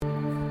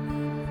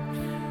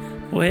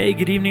Well, hey,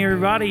 good evening,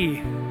 everybody.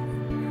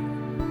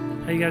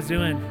 How you guys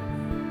doing?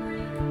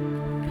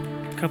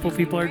 A couple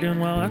people are doing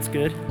well. That's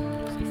good.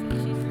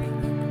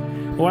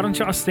 Well, why don't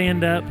y'all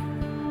stand up?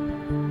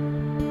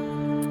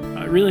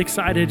 Really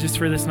excited just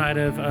for this night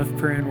of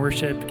prayer and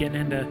worship,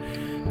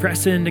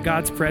 pressing into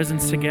God's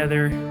presence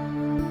together.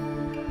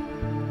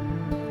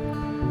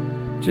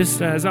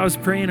 Just as I was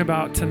praying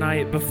about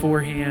tonight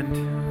beforehand,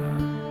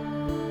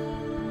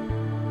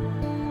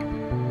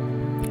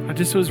 I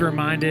just was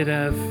reminded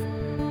of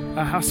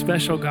how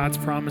special God's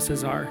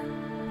promises are.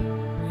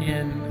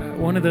 And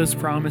one of those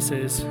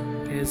promises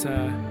is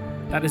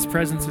that His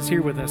presence is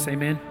here with us,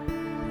 amen?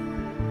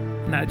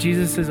 And that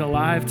Jesus is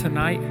alive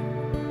tonight.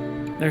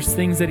 There's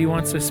things that He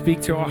wants to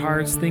speak to our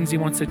hearts, things He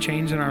wants to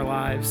change in our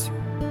lives.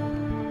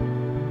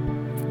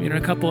 You know,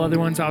 a couple other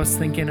ones I was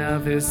thinking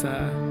of is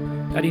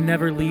that He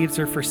never leaves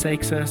or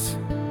forsakes us.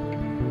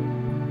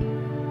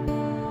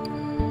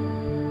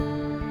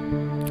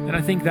 And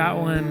I think that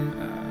one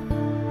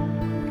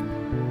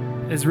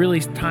is really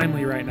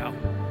timely right now.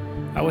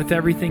 With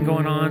everything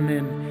going on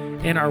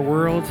in our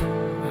world,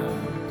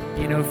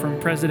 you know, from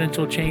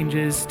presidential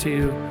changes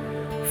to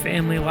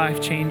family life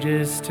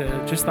changes to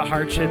just the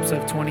hardships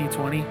of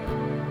 2020.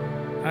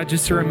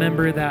 Just to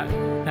remember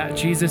that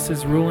Jesus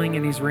is ruling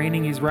and He's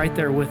reigning, He's right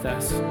there with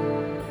us.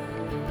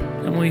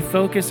 And when we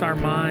focus our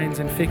minds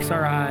and fix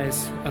our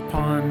eyes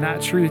upon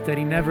that truth that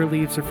He never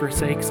leaves or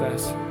forsakes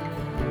us,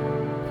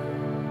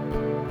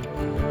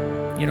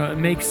 you know, it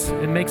makes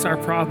our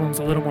problems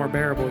a little more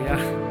bearable,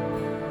 yeah?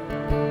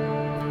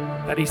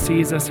 That He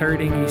sees us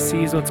hurting, He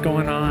sees what's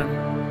going on,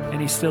 and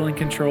He's still in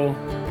control.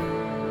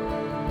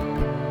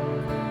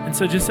 And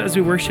so just as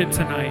we worship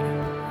tonight,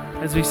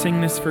 as we sing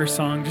this first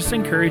song, just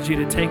encourage you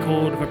to take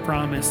hold of a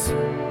promise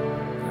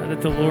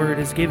that the Lord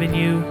has given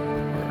you.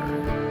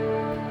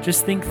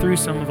 Just think through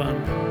some of them.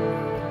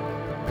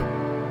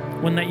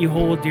 One that you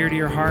hold dear to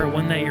your heart,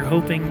 one that you're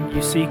hoping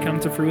you see come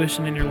to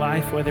fruition in your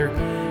life, whether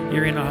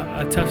you're in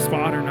a tough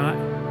spot or not.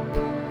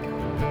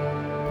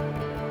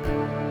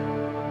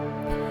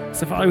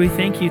 So Father, we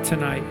thank You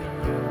tonight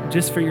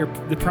just for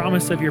the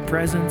promise of Your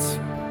presence,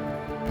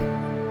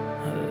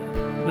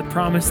 the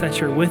promise that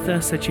You're with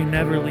us, that You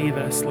never leave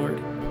us, Lord.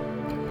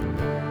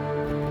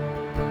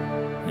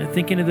 And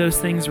thinking of those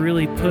things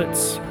really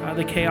puts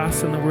the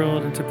chaos in the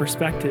world into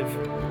perspective.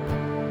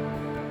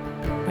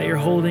 That You're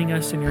holding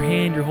us in Your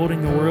hand, You're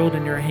holding the world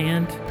in Your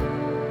hand,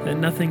 that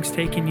nothing's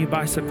taking You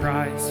by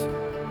surprise.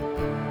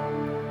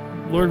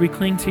 Lord, we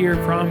cling to Your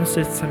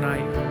promises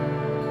tonight.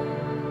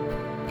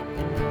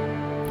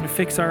 We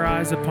fix our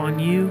eyes upon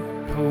You.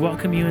 We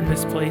welcome You in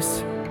this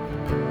place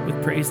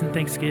with praise and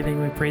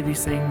thanksgiving. We pray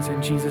these things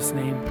in Jesus'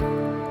 name.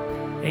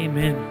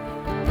 Amen.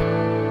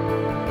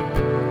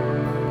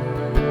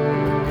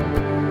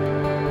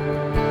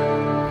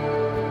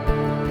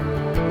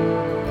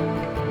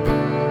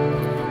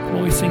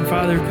 When we sing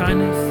Father of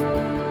Kindness.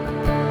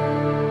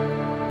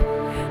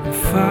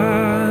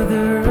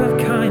 Father of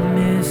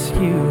kindness,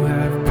 You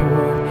have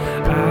poured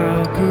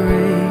out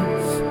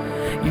grace.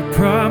 You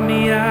brought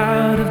me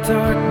out of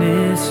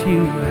darkness.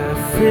 You have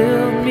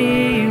filled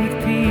me with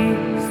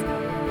peace.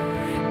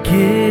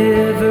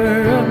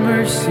 Giver of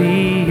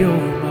mercy,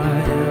 You're my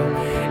help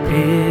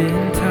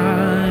in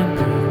time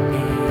of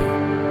need.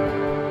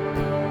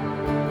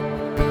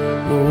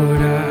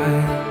 Lord,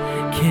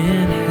 I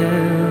can't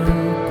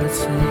help but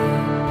sing.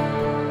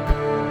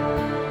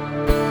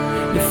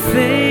 You're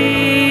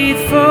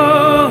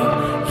faithful,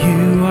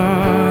 You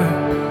are.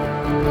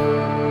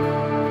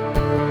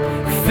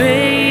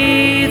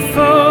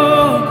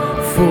 Faithful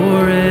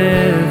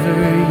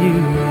forever You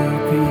will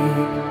be.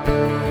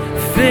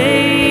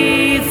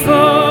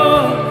 Faithful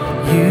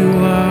You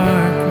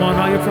are. Come on,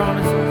 all Your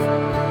promises.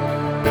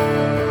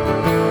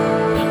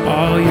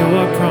 All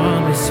Your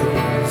promises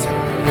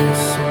are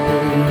yes and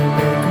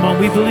amen. Come on,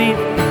 we believe.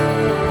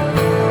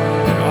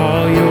 And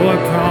all Your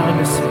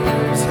promises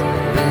are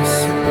yes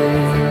and amen.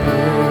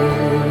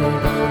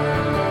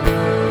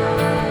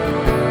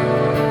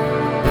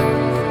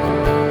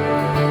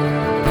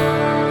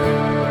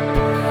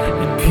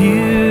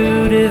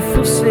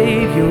 Beautiful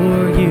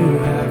Savior, You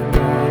have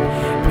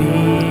brought me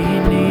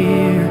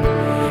near.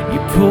 You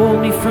pulled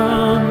me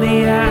from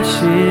the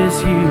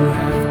ashes. You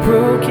have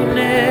broken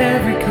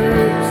every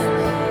curse.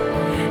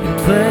 And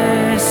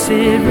blessed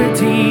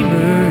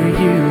Redeemer,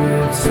 You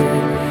have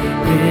set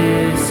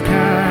this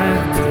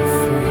captive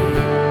free.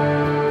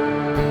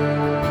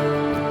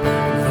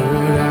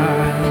 Lord, I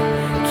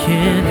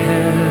can't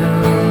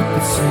help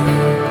but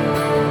sing.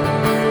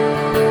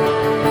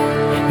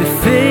 The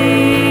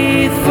faithful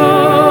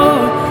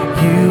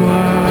You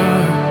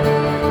are.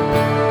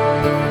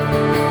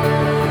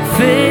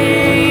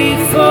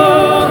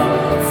 Faithful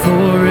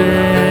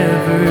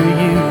forever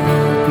You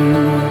will be.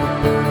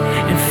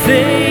 And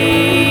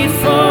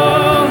faithful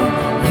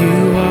You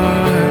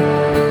are.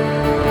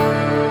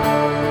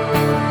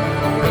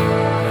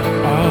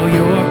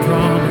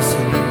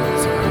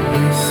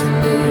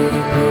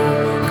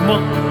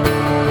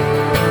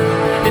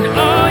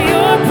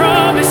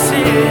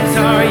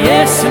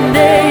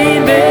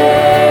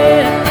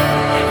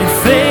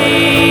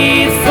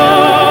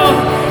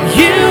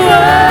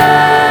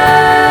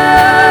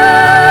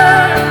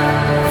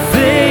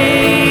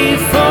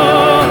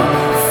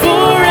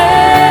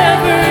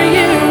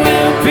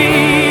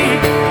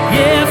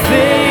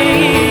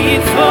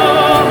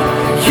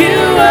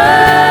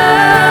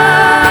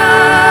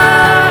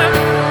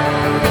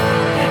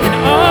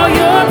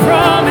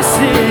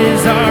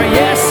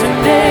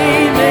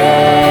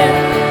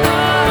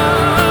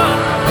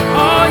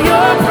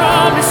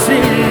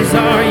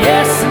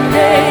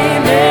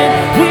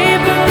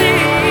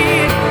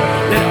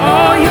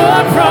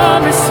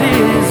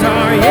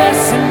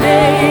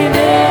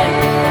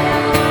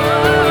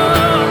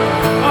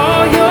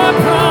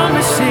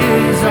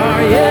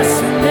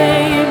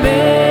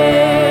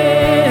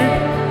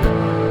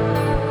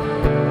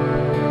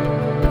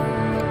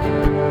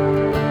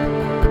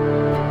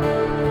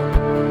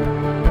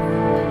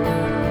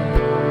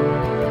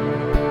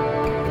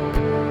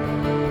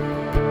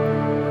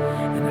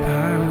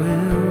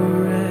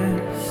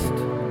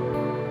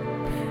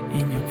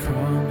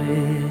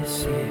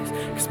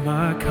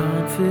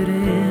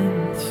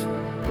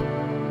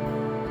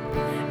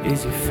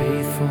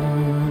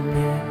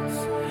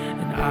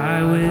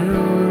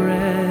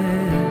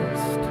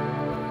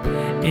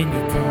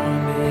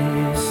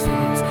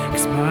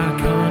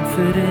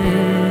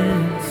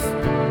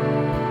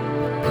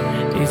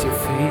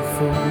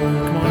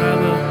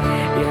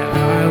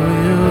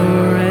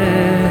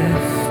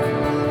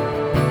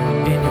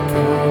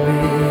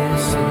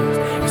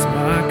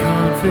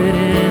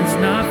 confidence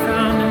not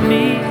found in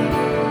me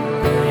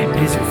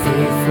is your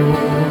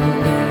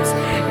faithfulness.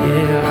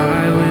 Yeah,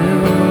 I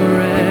will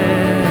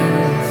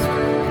rest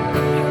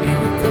in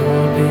your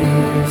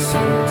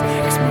promises,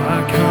 'cause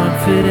my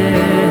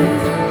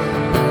confidence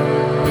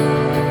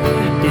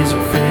is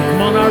your faith.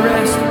 Come on, I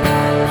rest.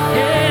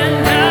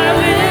 And I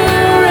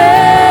will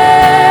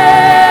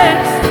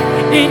rest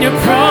in your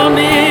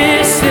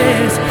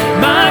promises.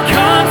 My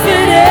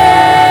confidence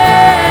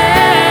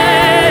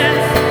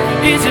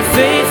is your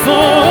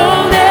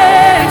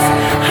faithfulness.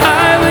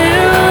 I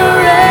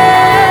will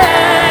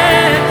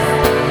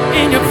rest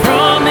in your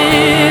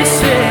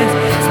promises.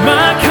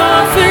 My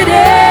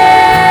confidence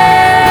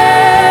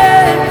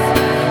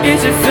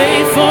is your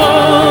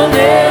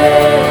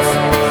faithfulness.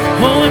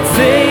 Oh, and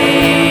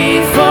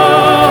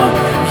faithful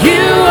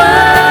you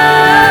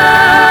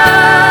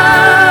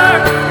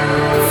are,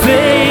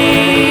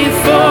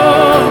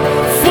 faithful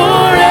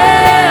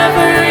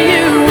forever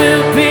you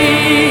will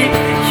be.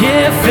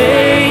 Yeah,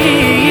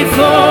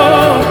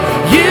 faithful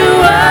you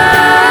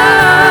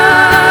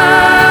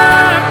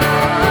are.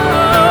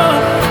 Oh,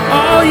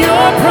 all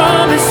your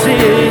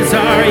promises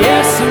are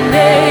yes and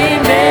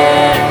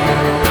amen.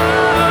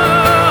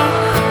 Oh,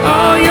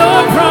 all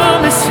your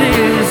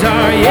promises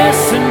are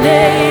yes and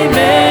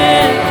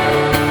amen.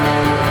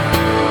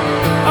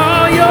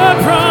 All your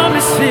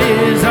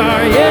promises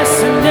are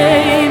yes and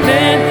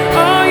amen.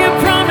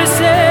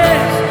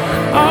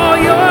 All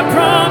your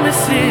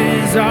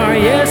promises are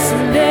yes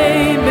and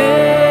amen.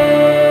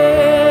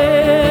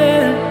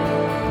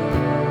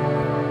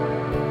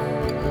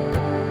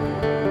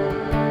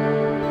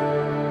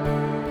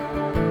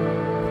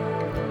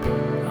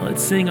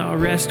 Let's sing I'll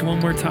Rest one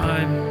more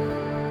time.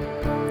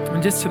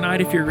 And just tonight,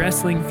 if you're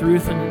wrestling through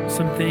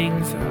some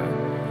things,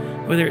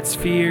 whether it's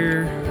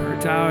fear or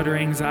doubt or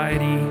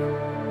anxiety,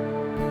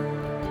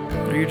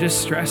 or you're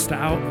just stressed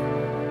out,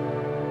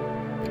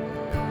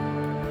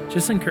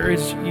 just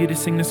encourage you to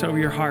sing this over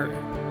your heart,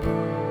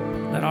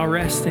 that I'll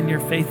rest in your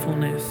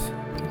faithfulness.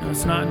 You know,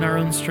 it's not in our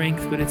own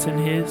strength, but it's in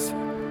His.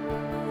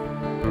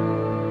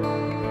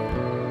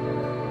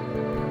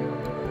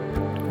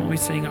 When we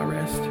sing, I'll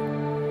rest.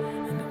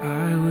 And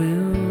I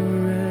will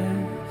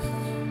rest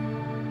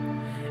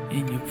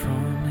in your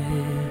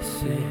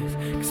promises,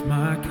 'cause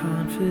my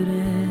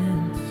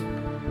confidence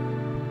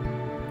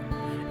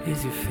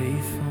is your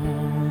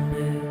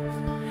faithfulness.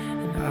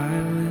 And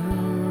I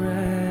will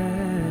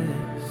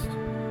rest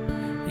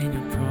in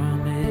your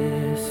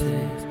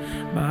promises.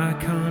 My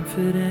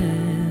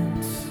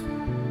confidence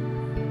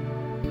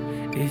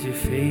is your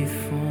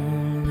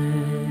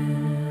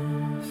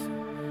faithfulness.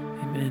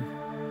 Amen.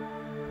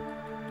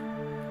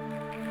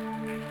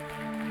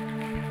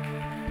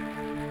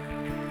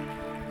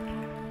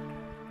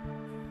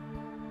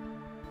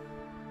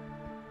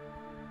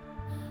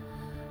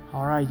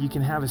 All right, you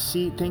can have a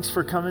seat. Thanks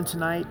for coming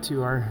tonight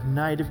to our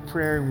night of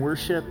prayer and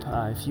worship.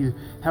 If you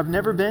have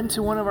never been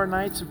to one of our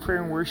nights of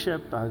prayer and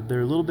worship, they're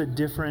a little bit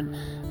different.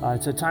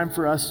 It's a time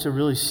for us to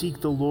really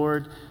seek the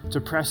Lord, to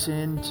press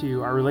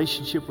into our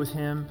relationship with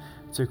Him,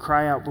 to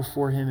cry out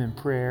before Him in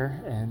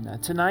prayer.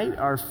 And tonight,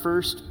 our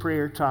first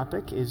prayer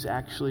topic is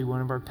actually one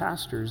of our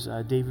pastors,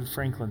 David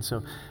Franklin.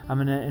 So I'm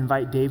going to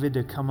invite David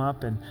to come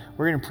up, and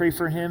we're going to pray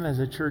for him as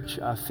a church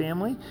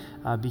family,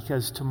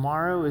 because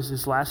tomorrow is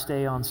his last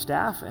day on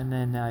staff, and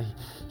then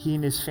he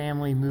and his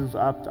family move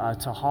up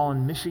to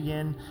Holland,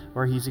 Michigan,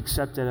 where he's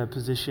accepted a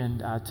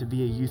position to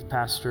be a youth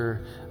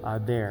pastor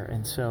there.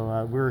 And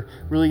so we're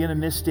really going to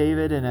miss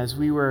David. And as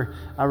we were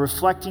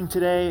reflecting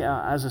today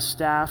as a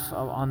staff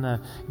on the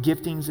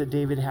giftings that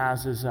David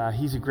has, is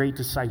he's a great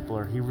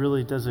discipler. He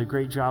really does a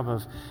great job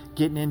of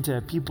getting into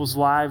people's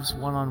lives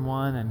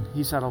one-on-one, and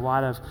he's had a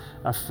lot of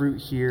fruit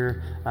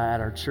here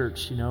at our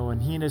church. You know, when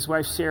he and his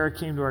wife Sarah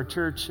came to our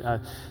church,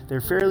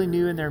 they're fairly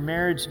new in their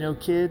marriage, no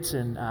kids,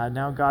 and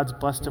now God's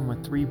blessed them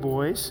with 3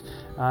 boys,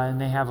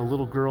 and they have a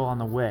little girl on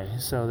the way.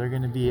 So they're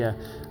going to be a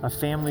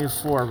family of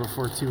 4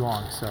 before too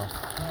long. So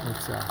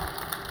it's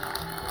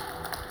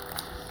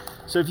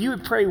So if you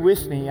would pray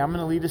with me, I'm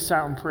going to lead us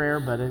out in prayer,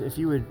 but if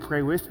you would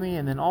pray with me,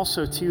 and then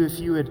also, too, if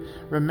you would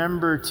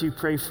remember to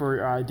pray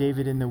for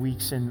David in the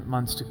weeks and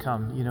months to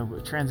come. You know,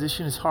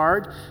 transition is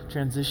hard,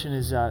 transition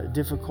is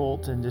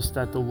difficult, and just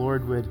that the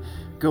Lord would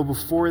go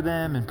before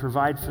them and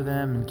provide for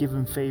them and give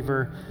them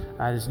favor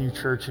at His new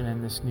church and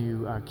in this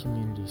new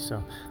community.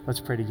 So let's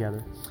pray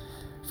together.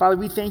 Father,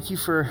 we thank you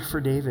for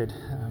David.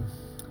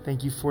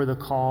 Thank you for the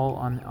call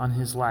on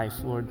his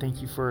life, Lord.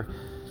 Thank you for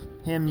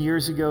him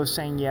years ago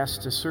saying yes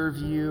to serve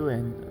you,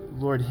 and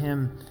Lord,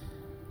 him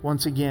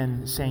once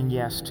again saying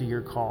yes to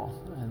your call.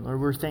 And Lord,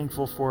 we're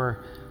thankful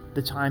for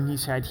the time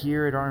he's had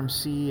here at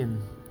RMC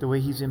and the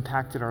way he's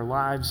impacted our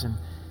lives and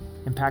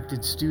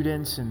impacted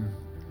students and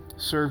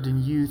served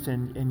in youth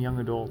and young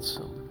adults.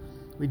 So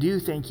we do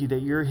thank you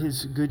that you're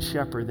his good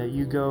shepherd, that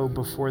you go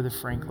before the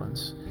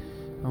Franklins.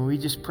 And we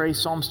just pray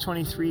Psalms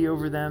 23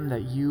 over them,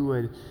 that you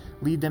would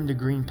lead them to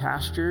green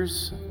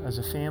pastures as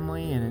a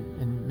family and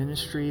in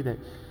ministry, that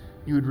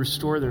you would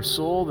restore their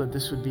soul, that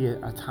this would be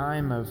a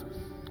time of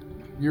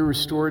your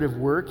restorative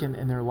work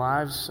in their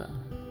lives.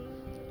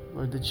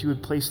 Lord, that you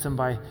would place them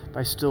by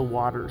still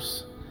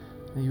waters.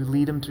 That you would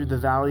lead them through the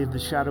valley of the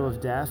shadow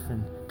of death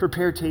and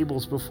prepare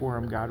tables before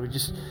them, God. We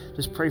just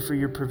pray for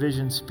your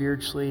provision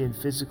spiritually and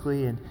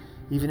physically, and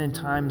even in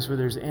times where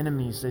there's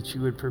enemies, that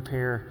you would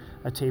prepare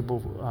a table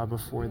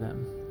before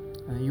them.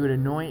 And that you would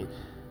anoint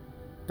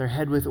their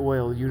head with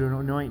oil. You would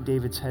anoint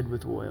David's head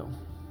with oil.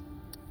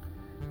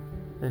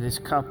 That his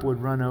cup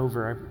would run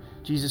over.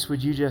 Jesus,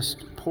 would you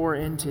just pour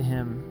into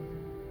him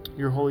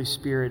your Holy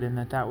Spirit, and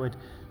that would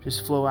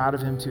just flow out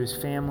of him to his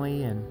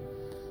family and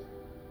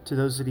to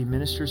those that he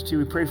ministers to.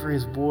 We pray for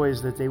his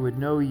boys, that they would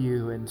know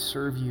you and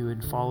serve you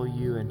and follow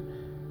you. And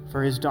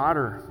for his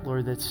daughter,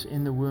 Lord, that's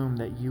in the womb,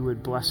 that you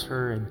would bless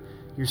her and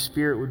your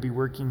Spirit would be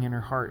working in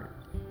her heart.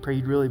 Pray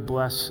you'd really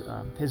bless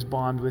his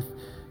bond with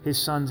his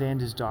sons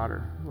and his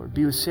daughter. Lord,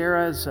 be with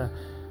Sarah as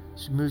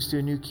she moves to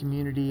a new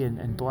community,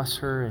 and bless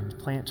her and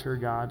plant her,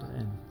 God.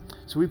 And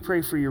so we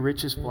pray for your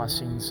richest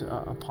blessings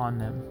upon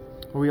them.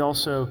 We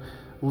also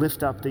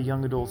lift up the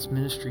young adults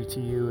ministry to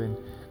you and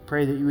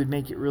pray that you would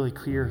make it really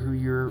clear who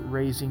you're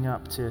raising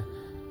up to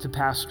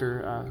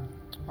pastor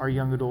our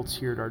young adults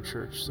here at our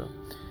church. So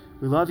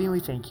we love you and we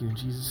thank you in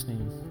Jesus'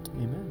 name.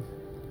 Amen.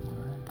 All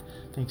right.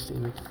 Thanks,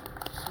 David.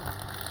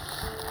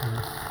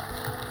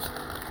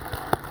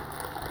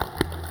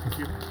 Thank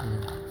you.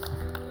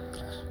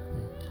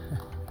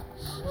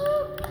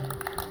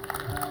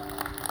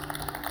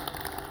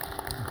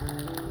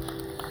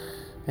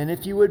 And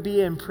if you would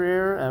be in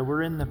prayer,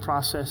 we're in the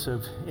process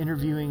of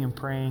interviewing and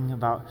praying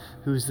about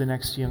who's the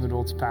next young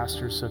adults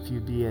pastor. So if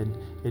you'd be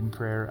in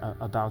prayer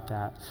about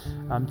that.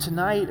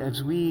 Tonight,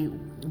 as we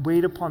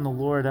wait upon the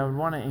Lord, I would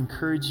want to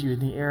encourage you in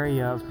the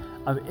area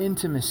of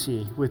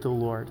intimacy with the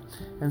Lord.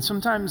 And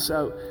sometimes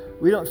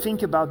we don't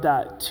think about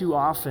that too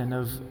often,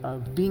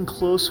 of being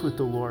close with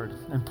the Lord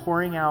and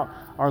pouring out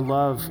our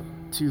love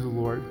to the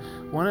Lord.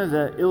 One of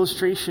the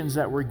illustrations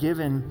that we're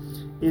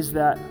given is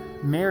that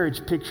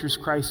marriage pictures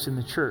Christ in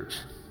the church,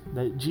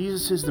 that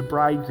Jesus is the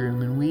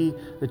bridegroom and we,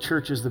 the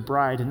church, is the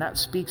bride. And that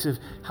speaks of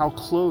how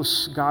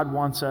close God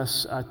wants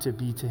us to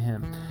be to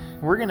him.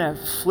 And we're going to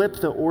flip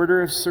the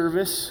order of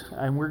service,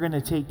 and we're going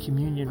to take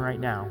communion right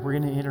now. We're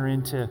going to enter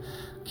into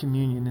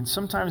communion. And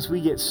sometimes we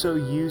get so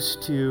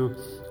used to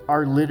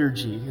our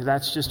liturgy.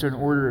 That's just an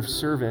order of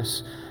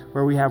service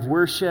where we have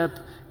worship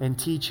and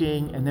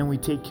teaching, and then we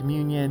take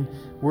communion,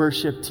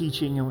 worship,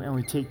 teaching, and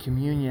we take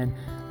communion.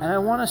 And I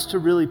want us to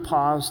really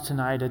pause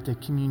tonight at the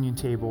communion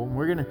table.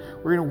 We're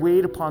gonna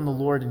wait upon the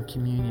Lord in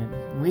communion.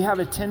 And we have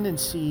a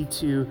tendency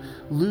to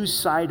lose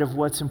sight of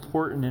what's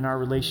important in our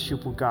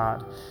relationship with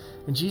God.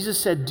 And Jesus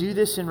said, "Do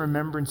this in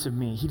remembrance of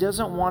me." He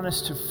doesn't want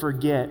us to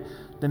forget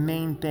the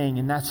main thing,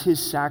 and that's his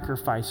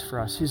sacrifice for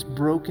us, his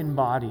broken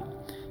body,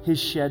 his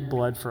shed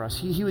blood for us.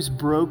 He was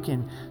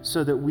broken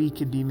so that we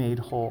could be made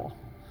whole.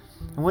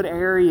 And what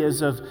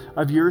areas of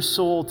your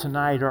soul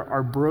tonight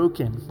are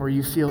broken, where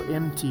you feel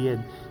empty,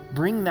 and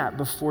bring that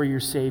before your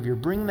Savior.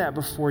 Bring that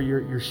before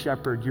your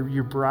shepherd,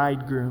 your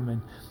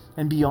bridegroom,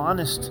 and be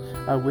honest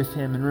with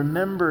him, and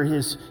remember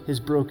his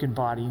broken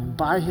body. And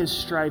by his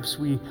stripes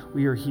we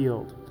are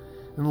healed.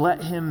 And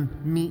let him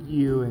meet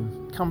you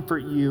and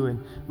comfort you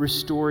and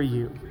restore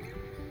you.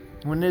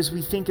 When as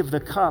we think of the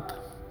cup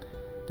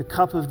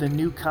of the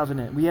new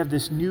covenant, we have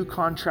this new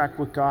contract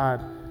with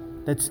God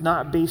that's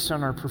not based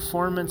on our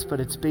performance, but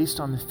it's based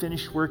on the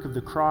finished work of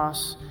the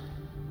cross.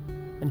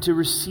 And to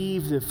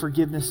receive the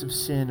forgiveness of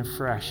sin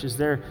afresh. Is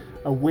there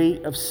a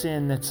weight of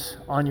sin that's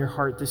on your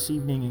heart this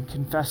evening? And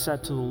confess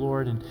that to the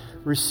Lord and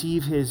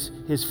receive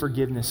his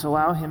forgiveness.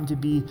 Allow him to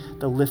be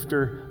the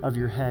lifter of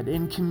your head.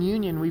 In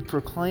communion, we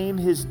proclaim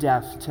his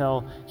death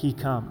till he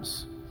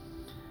comes.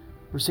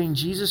 We're saying,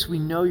 Jesus, we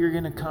know you're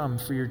going to come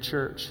for your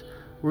church.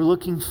 We're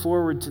looking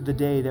forward to the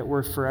day that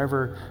we're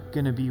forever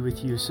going to be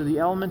with you. So the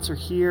elements are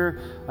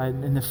here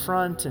in the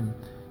front, and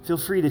feel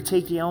free to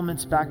take the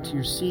elements back to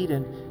your seat.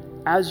 And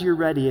as you're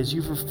ready, as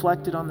you've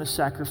reflected on the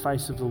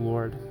sacrifice of the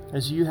Lord,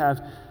 as you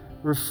have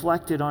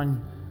reflected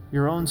on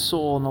your own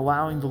soul and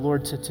allowing the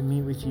Lord to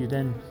meet with you,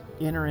 then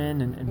enter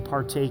in and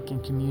partake in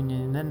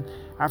communion. And then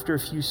after a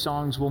few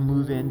songs, we'll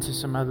move into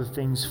some other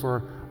things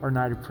for our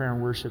night of prayer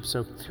and worship.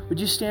 So would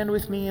you stand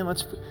with me, and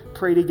let's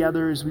pray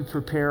together as we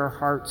prepare our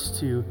hearts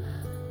to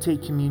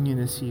take communion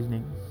this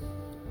evening.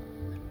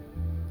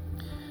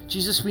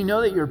 Jesus, we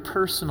know that you're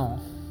personal,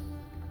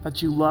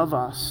 that you love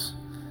us,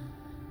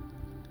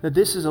 that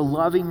this is a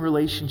loving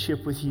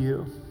relationship with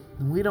you,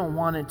 and we don't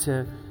want it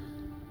to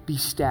be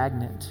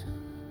stagnant.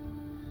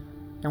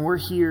 And we're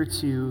here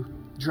to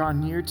draw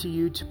near to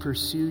you, to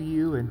pursue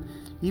you, and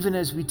even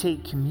as we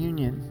take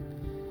communion,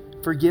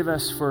 forgive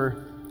us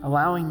for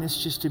allowing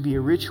this just to be a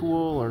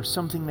ritual or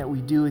something that we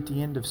do at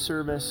the end of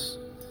service.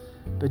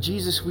 But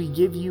Jesus, we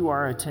give you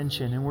our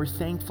attention, and we're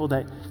thankful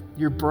that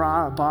your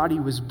body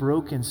was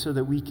broken so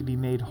that we could be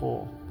made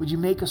whole. Would you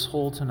make us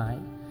whole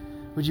tonight?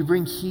 Would you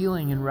bring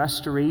healing and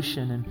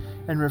restoration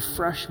and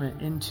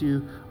refreshment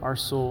into our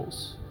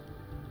souls?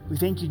 We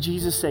thank you,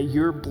 Jesus, that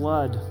your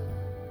blood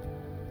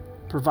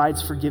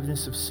provides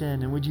forgiveness of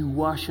sin. And would you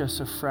wash us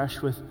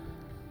afresh with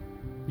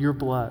your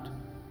blood?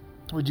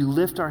 Would you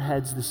lift our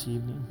heads this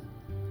evening?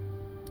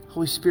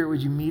 Holy Spirit,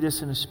 would you meet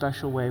us in a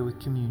special way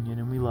with communion?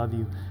 And we love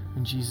you.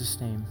 In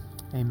Jesus' name,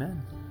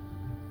 amen.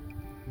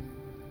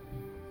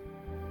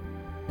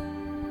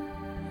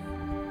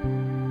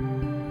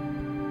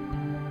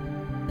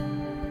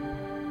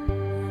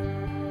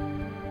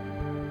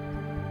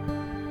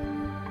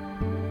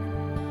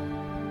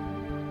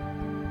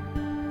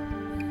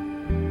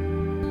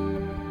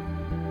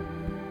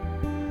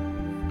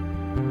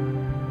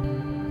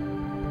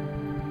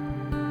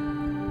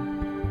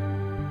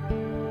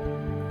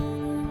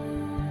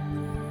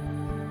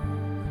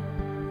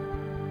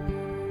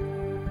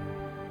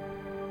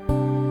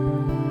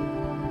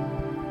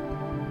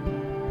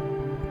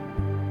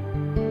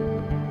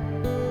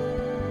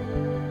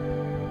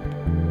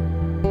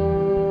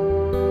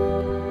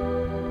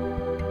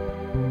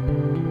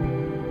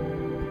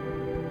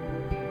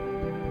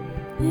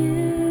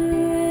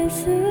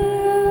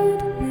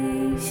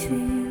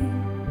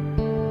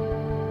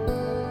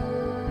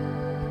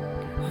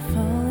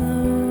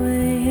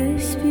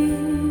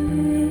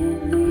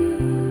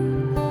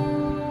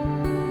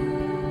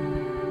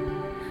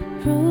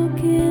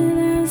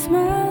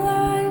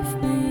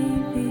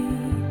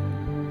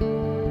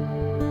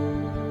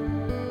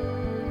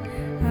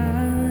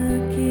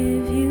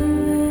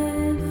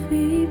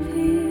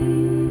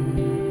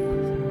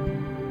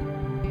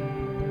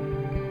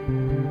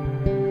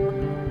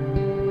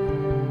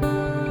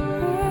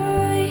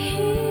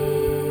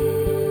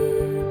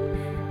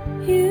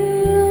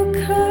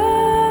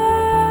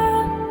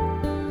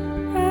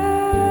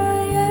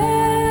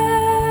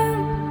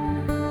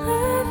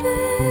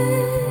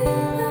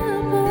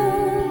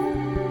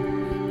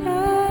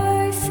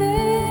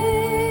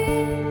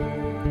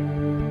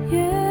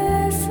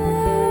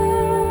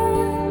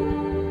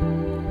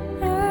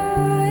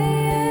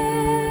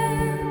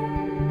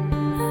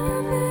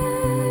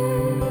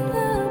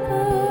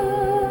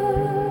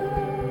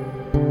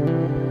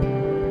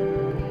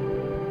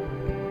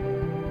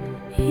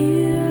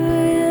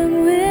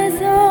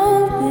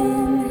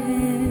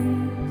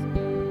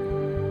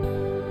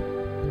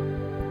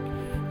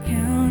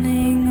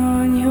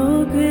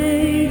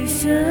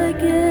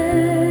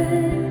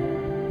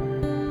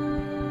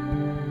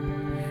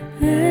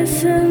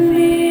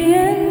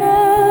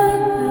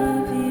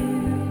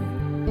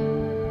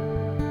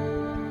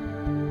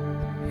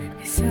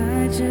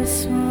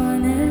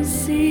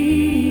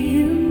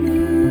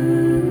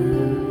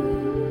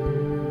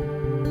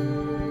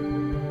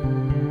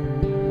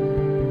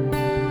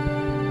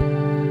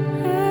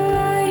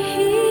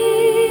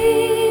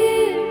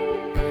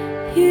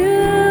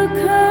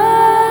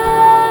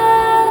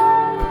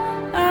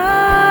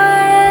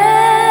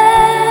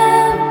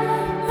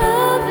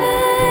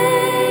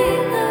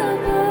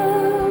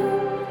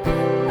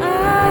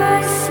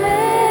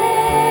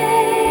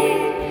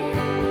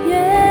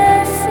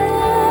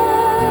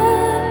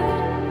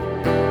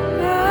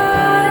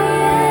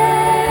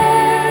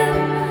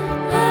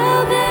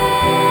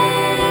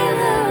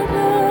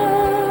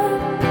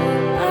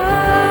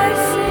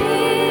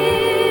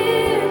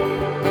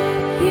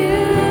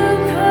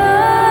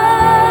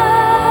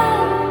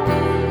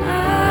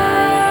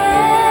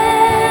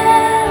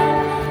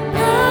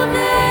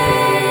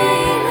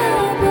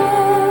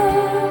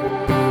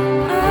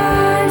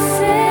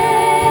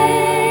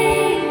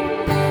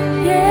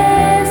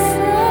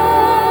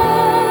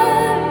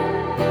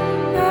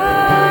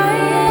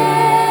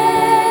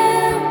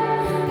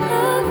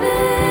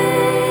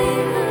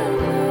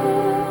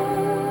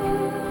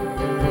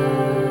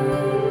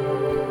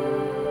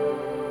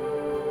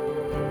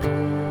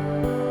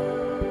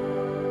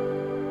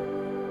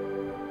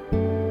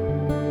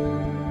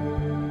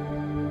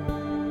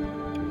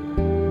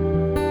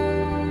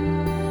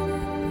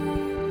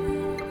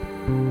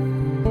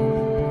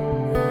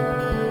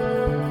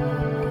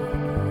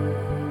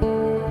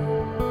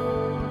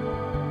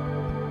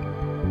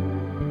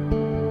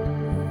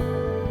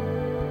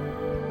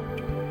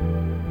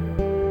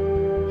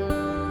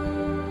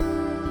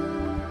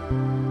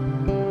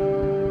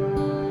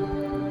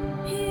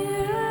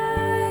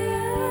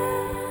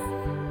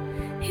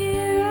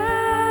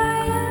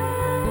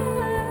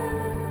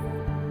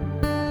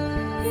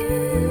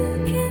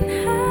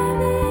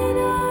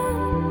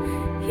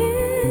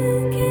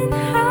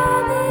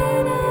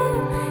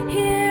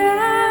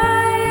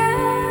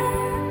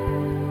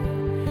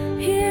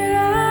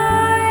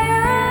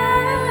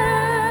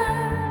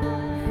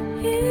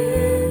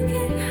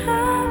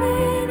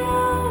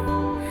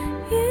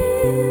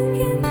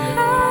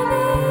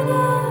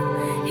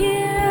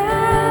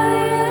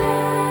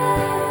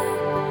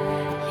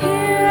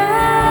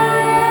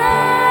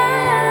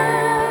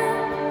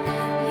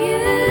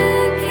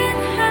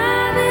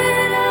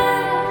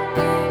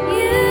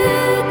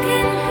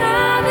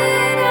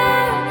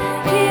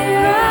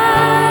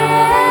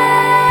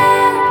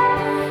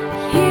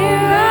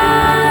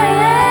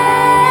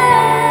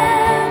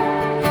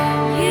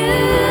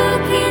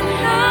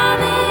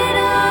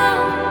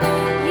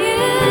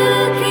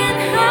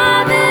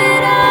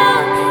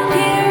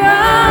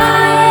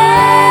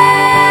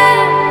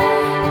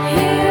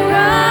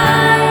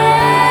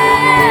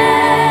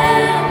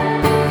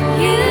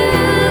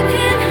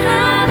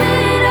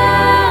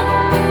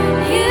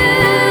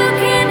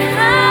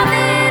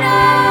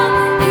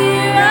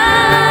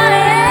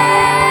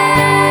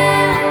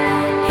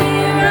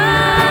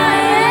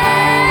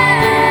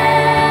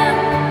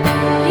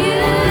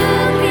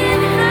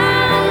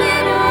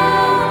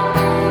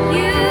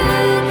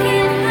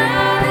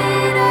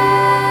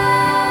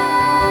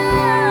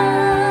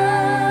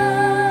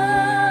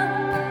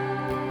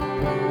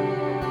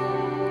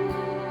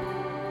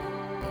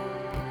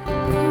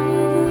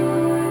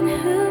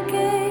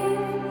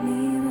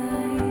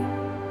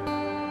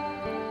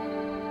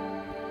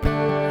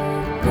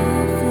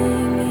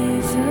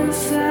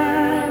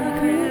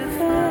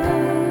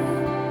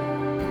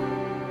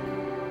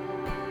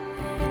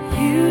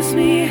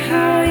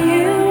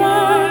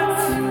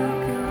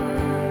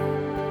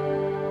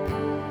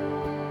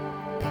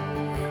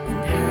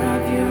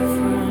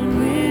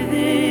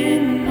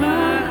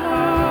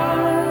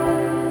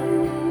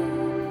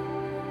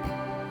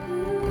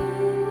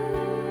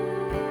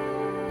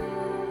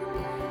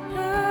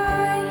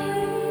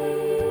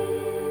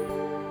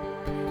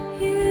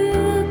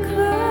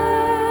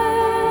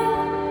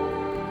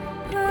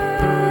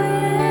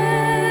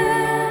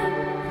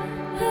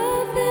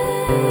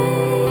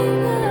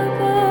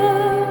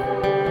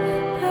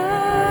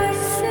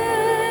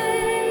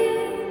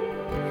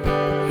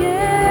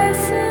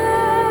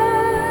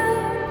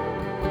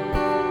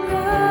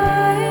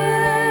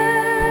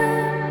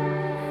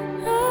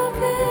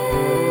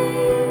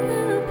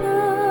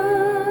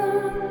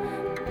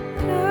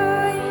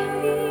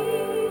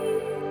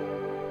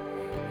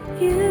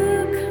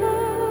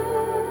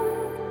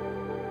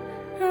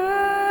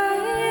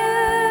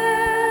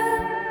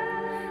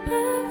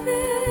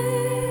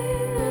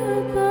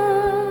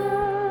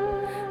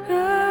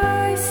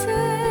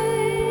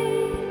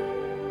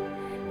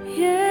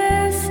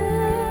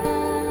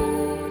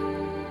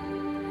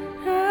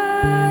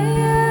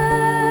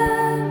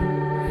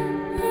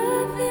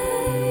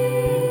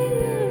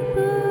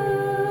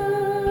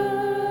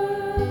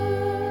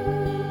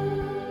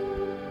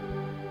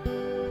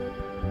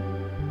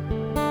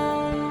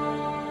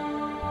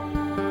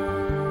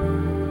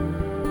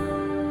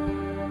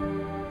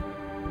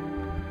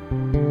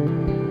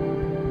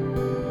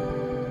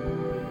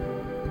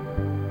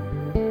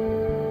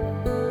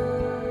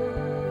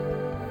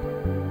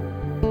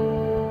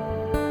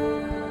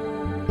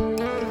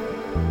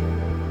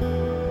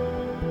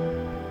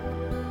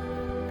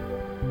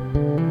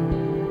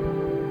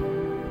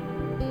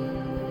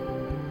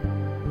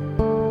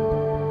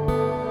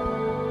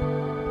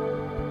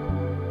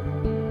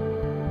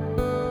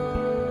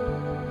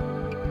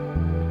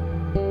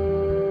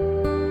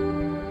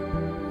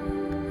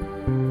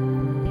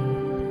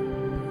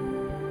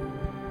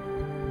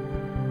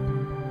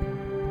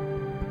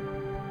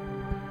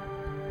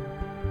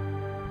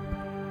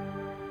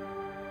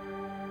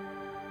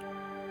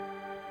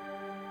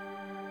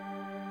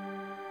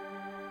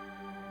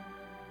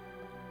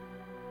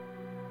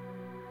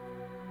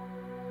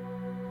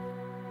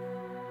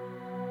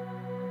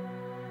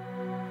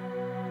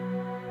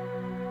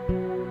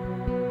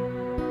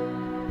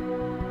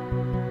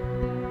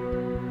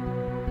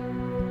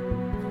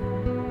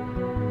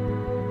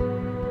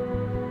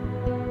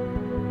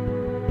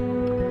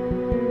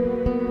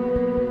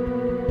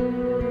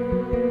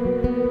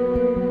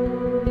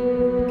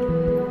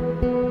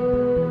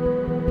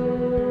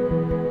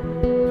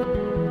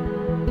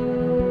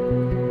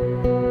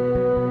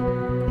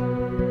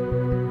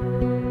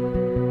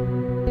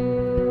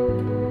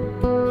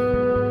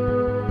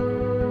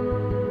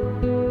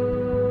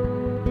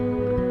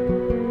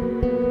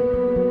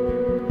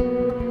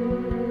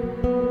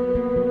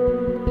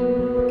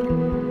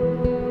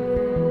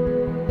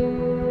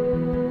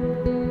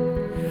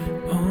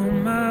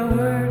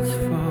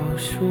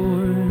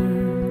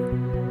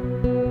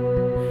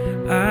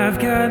 I've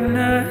got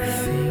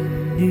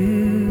nothing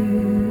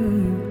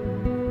new.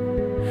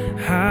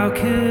 How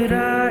could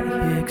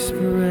I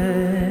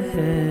express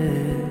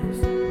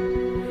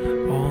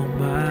all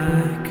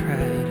my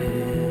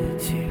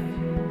gratitude?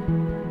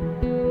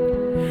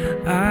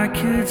 I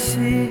could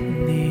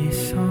sing these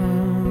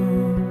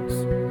songs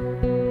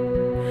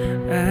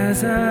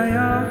as I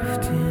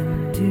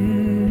often do,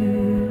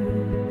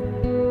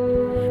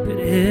 but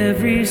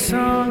every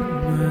song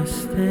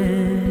must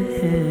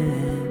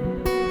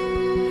end,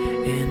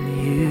 and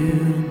you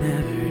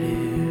never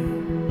do.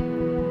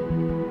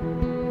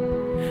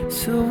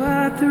 So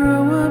I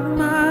throw up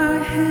my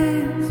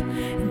hands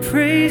and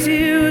praise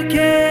you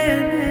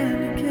again and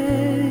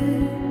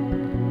again,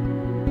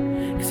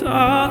 'cause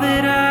all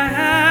that I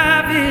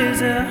have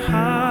is a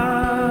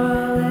hallelujah,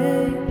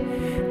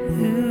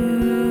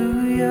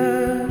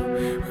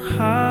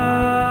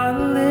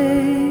 hallelujah.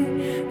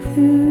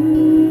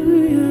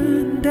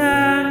 And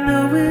I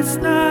know it's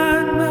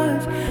not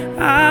much,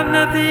 I've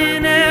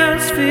nothing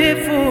else fit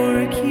for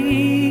a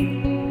king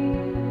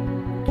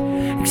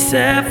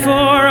except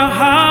for a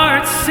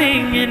heart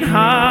singing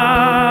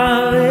hallelujah,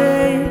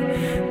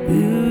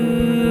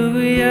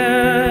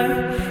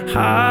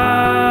 hallelujah.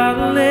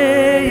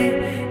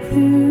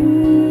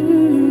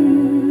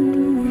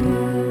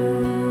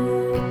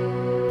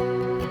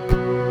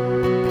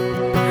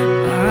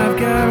 I've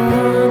got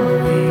one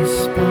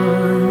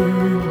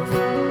response,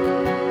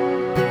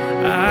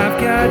 I've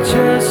got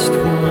just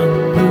one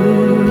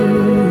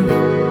move,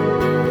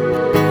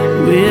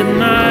 with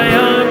my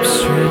arms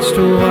stretched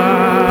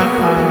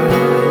wide,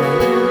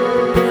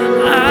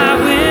 I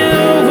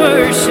will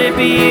worship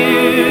you.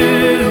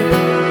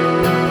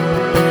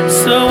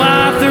 So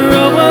I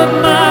throw up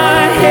my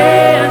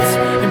hands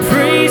and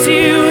praise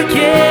you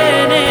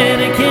again and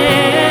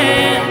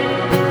again,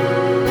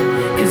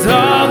 'cause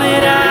all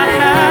that I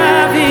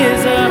have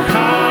is a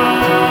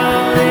hallelujah,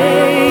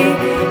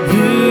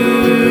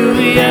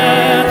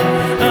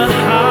 a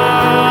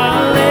hallelujah.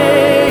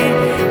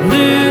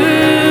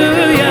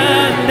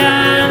 And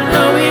I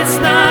know it's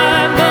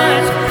not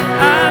much,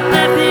 I've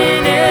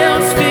nothing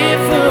else fit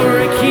for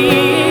a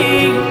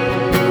king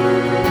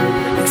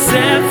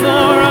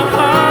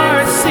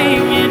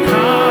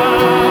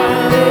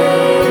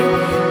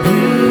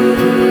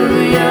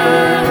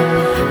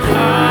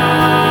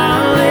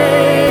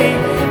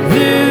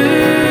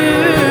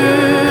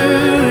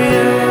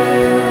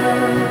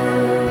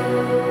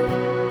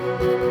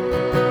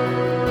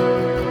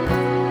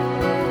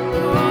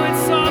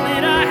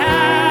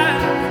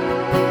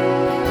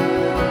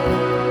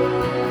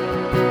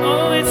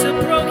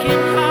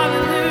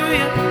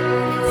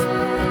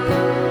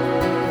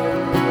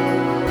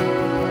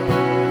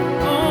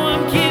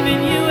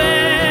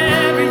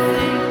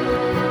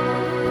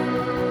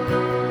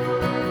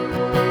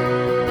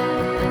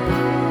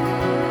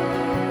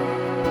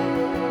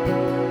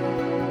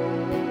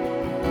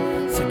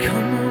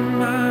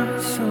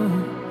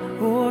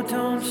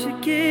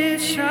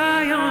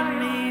shy on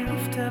me,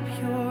 lift up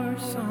your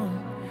song.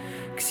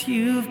 'Cause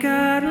you've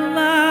got a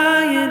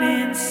lion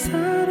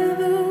inside of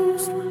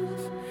those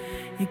lungs.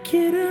 You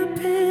get up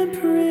and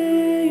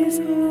praise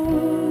the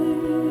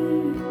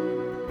Lord.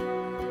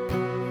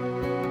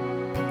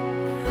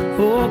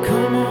 Oh,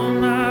 come on,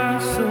 my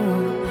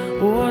soul.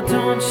 Oh,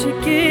 don't you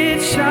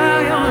get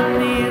shy on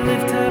me,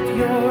 lift up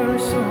your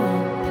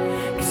song.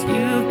 'Cause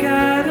you've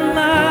got a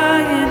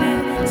lion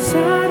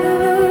inside of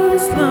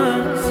those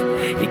lungs.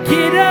 You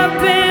get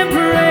up and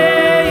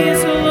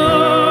praise the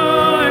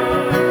Lord.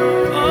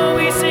 Oh,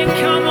 we sing,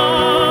 come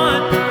on.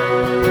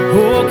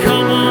 Oh,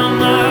 come on,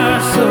 my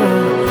soul.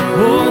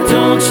 Oh,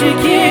 don't you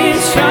get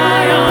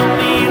shy on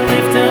me,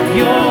 lift up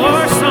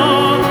your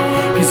song.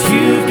 'Cause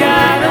you've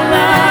got a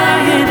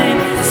lion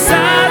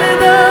inside of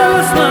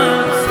those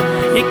lungs.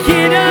 You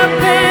get up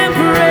and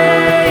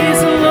praise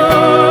the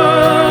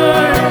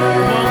Lord.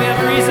 Come on, we have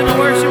a reason to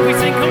worship. We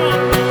sing, come on.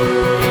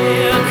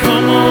 Yeah,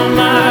 come on,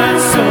 my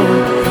soul.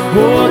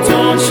 Oh,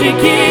 don't you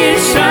get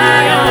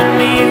shy on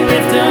me,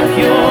 lift up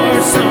your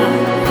song.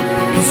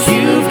 'Cause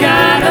you've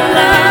got a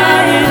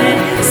lion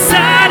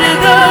inside of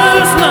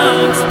those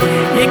lungs.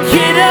 You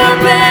get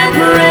up and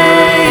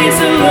praise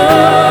the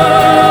Lord.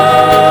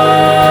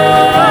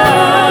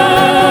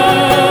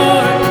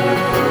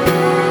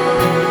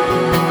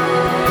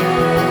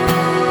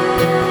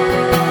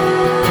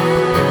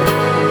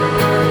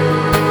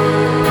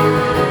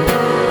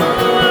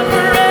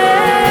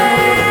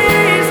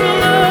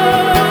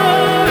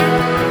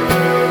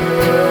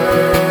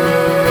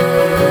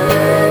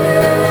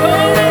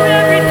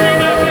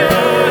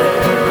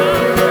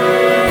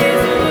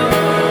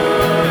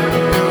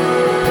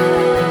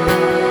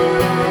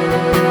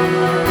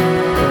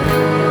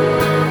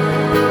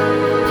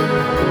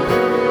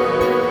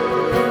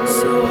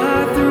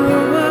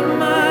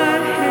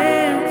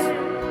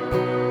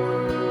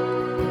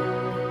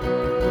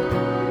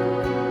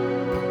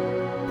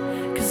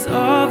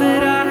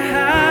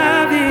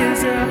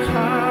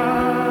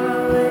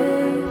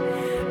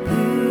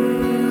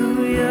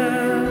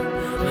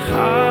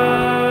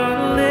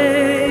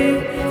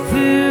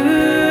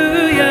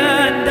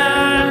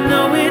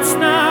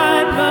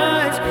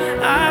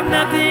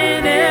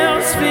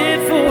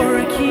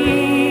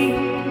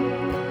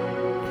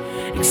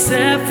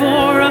 Except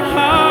for a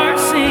heart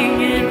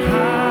singing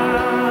hallelujah,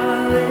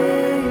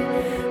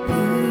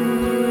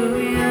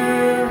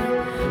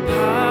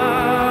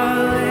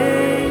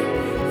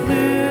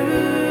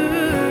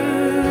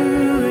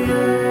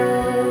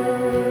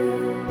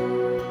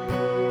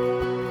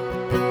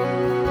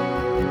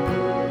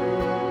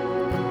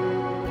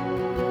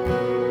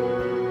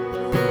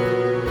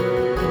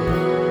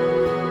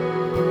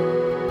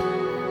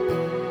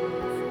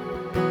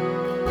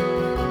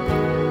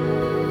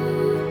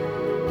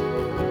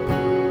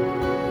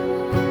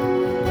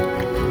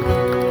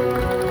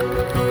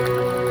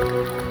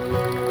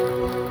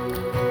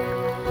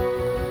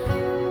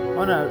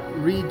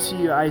 To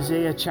you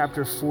Isaiah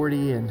chapter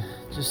 40 and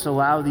just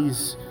allow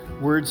these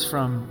words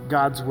from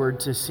God's word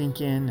to sink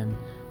in and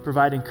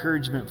provide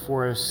encouragement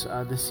for us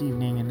this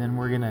evening, and then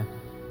we're going to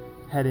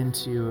head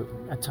into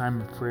a time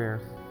of prayer.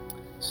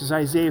 This is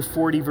Isaiah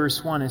 40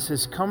 verse 1. It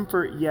says,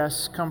 "Comfort,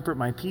 yes, comfort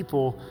my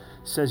people,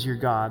 says your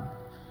God.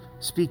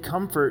 Speak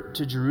comfort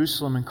to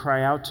Jerusalem and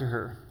cry out to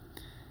her,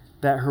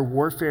 that her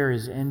warfare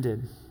is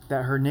ended,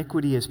 that her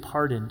iniquity is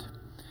pardoned.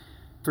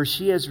 For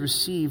she has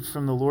received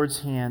from the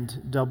Lord's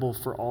hand double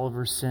for all of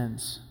her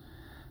sins.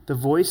 The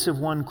voice of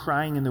one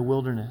crying in the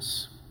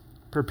wilderness,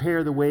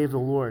 prepare the way of the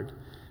Lord,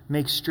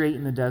 make straight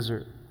in the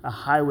desert a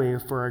highway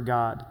for our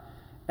God.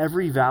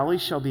 Every valley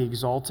shall be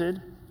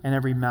exalted, and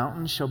every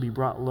mountain shall be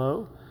brought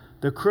low.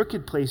 The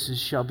crooked places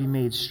shall be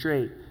made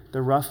straight,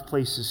 the rough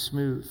places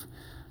smooth.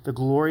 The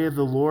glory of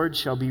the Lord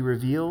shall be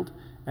revealed,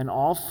 and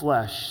all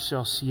flesh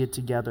shall see it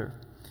together.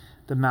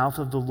 The mouth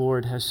of the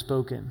Lord has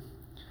spoken."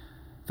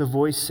 The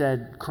voice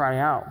said, "Cry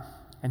out."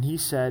 And he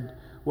said,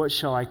 "What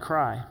shall I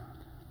cry?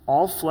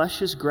 All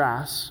flesh is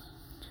grass,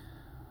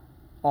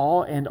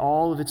 all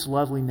of its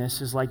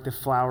loveliness is like the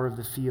flower of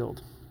the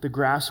field. The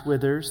grass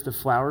withers, the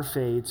flower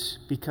fades,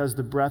 because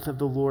the breath of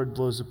the Lord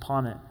blows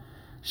upon it.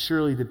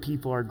 Surely the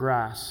people are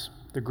grass.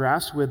 The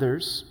grass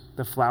withers,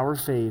 the flower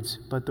fades,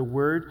 but the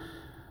word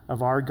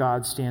of our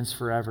God stands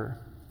forever.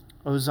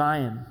 O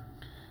Zion,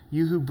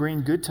 you who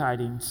bring good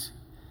tidings,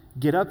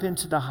 get up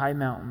into the high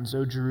mountains,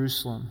 O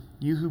Jerusalem,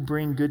 you who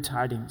bring good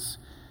tidings.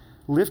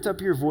 Lift up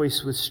your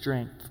voice with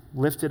strength.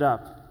 Lift it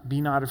up. Be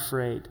not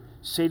afraid.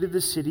 Say to the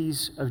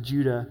cities of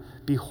Judah,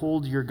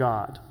 behold your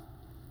God.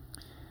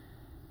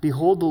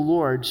 Behold, the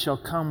Lord shall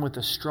come with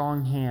a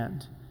strong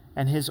hand,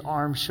 and his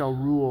arm shall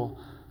rule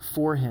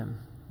for him.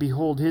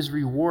 Behold, his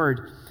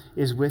reward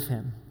is with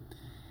him,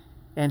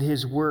 and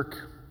his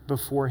work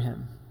before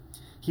him.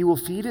 He will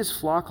feed his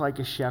flock like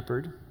a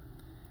shepherd.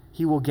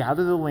 He will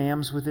gather the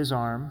lambs with his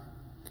arm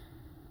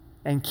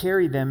and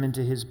carry them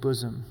into his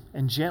bosom,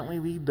 and gently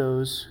lead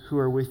those who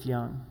are with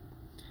young.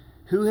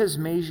 Who has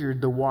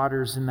measured the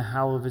waters in the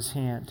hollow of his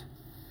hand,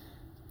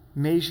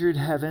 measured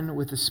heaven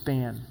with a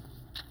span,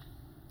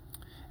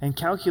 and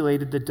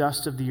calculated the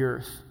dust of the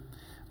earth,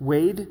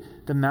 weighed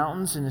the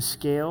mountains in a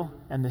scale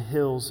and the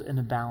hills in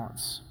a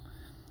balance?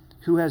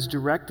 Who has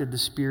directed the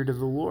Spirit of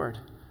the Lord?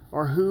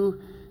 Or who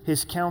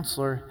his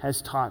counselor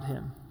has taught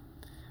him?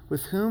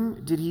 With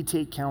whom did he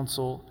take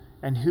counsel,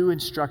 and who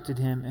instructed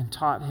him and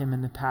taught him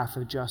in the path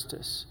of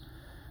justice?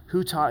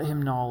 Who taught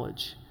him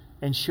knowledge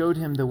and showed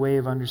him the way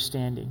of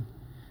understanding?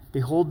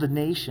 Behold, the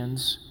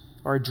nations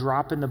are a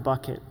drop in the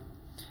bucket,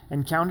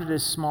 and counted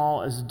as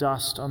small as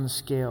dust on the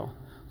scale.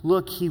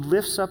 Look, he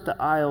lifts up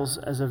the isles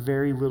as a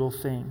very little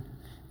thing,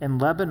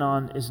 and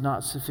Lebanon is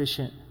not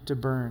sufficient to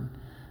burn,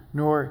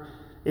 nor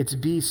its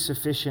beasts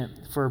sufficient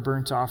for a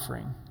burnt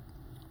offering.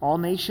 All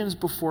nations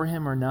before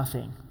him are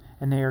nothing,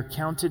 and they are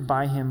counted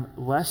by him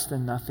less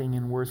than nothing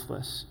and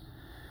worthless.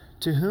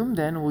 To whom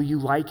then will you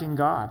liken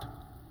God?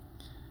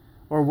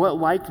 Or what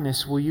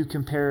likeness will you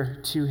compare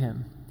to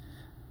him?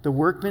 The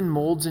workman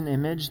molds an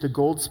image, the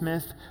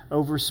goldsmith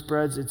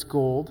overspreads its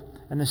gold,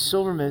 and the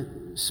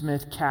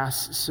silversmith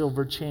casts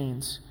silver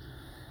chains.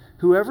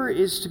 Whoever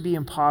is to be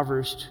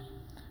impoverished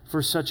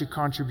for such a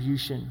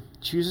contribution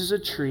chooses a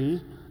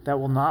tree that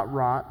will not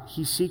rot.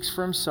 He seeks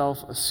for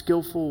himself a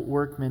skillful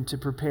workman to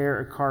prepare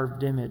a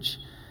carved image.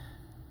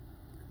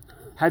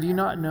 Have you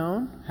not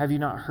known? Have you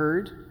not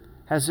heard?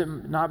 Has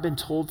it not been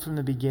told from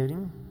the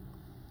beginning?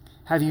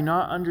 Have you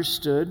not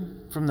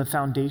understood from the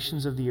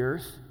foundations of the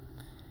earth?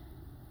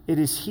 It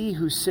is he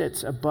who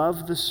sits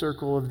above the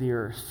circle of the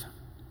earth.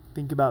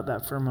 Think about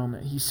that for a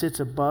moment. He sits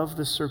above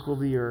the circle of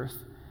the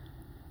earth,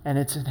 and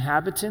its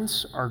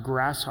inhabitants are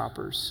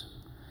grasshoppers.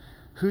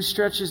 Who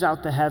stretches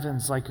out the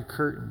heavens like a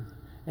curtain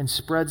and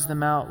spreads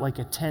them out like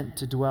a tent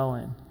to dwell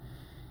in?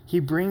 He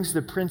brings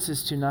the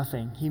princes to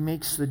nothing. He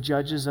makes the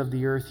judges of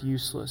the earth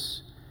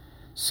useless.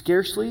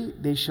 Scarcely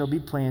they shall be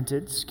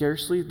planted,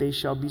 scarcely they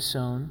shall be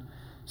sown,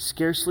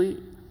 scarcely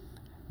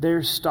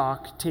their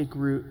stock take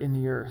root in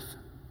the earth.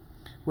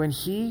 When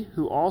he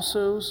who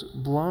also's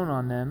blown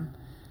on them,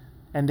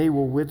 and they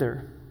will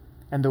wither,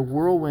 and the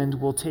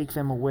whirlwind will take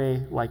them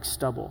away like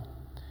stubble.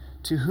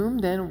 To whom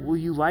then will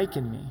you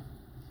liken me?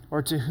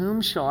 Or to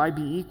whom shall I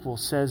be equal,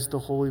 says the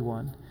Holy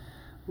One?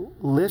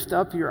 Lift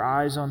up your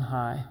eyes on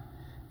high,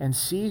 and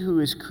see who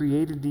has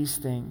created these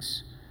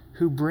things,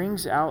 who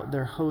brings out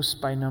their hosts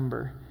by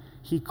number.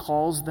 He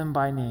calls them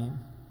by name.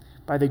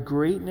 By the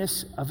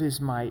greatness of his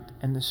might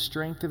and the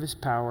strength of his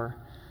power,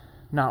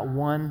 not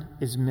one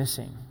is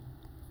missing.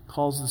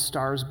 Calls the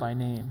stars by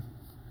name.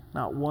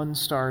 Not one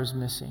star is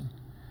missing.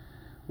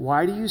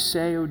 Why do you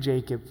say, O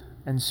Jacob,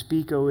 and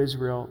speak, O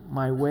Israel,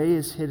 my way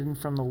is hidden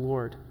from the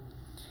Lord,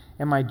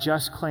 and my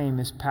just claim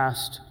is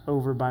passed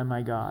over by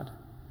my God?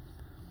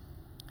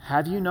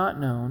 Have you not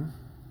known?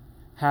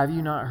 Have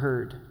you not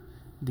heard?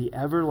 The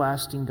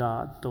everlasting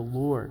God, the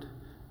Lord,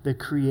 the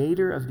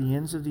creator of the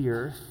ends of the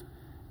earth,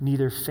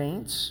 neither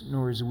faints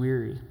nor is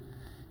weary.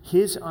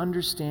 His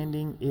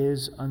understanding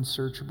is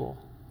unsearchable.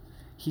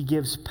 He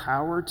gives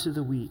power to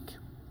the weak,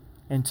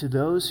 and to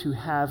those who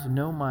have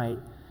no might,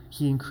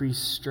 he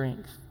increased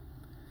strength.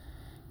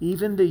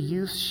 Even the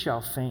youth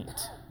shall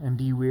faint and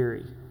be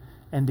weary,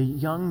 and the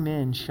young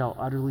men shall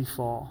utterly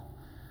fall.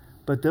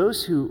 But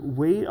those who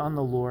wait on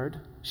the Lord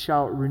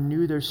shall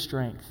renew their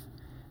strength.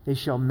 They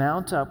shall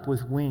mount up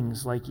with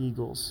wings like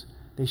eagles.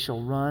 They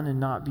shall run and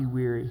not be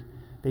weary.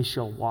 They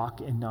shall walk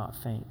and not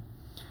faint.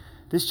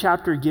 This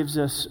chapter gives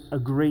us a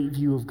great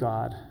view of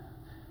God.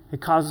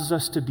 It causes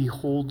us to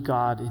behold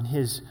God in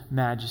his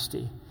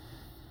majesty.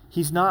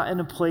 He's not in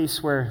a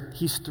place where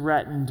he's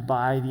threatened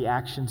by the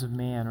actions of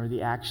man or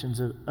the actions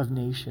of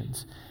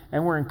nations.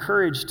 And we're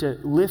encouraged to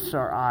lift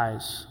our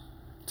eyes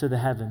to the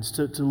heavens,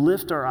 to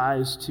lift our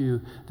eyes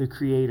to the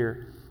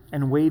Creator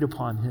and wait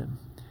upon him.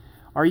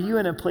 Are you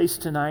in a place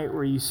tonight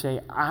where you say,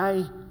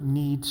 I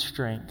need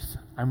strength.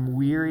 I'm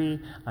weary,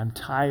 I'm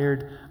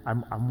tired,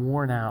 I'm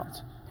worn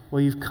out.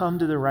 Well, you've come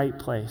to the right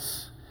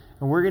place.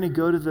 And we're going to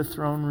go to the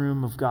throne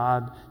room of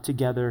God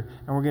together,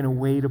 and we're going to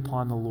wait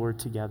upon the Lord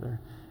together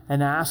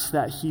and ask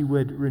that he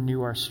would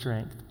renew our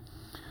strength.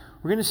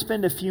 We're going to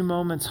spend a few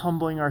moments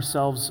humbling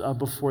ourselves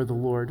before the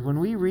Lord. When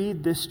we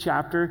read this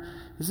chapter,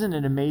 isn't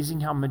it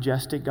amazing how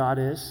majestic God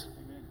is?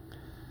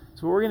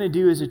 So what we're going to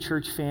do as a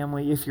church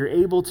family, if you're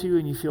able to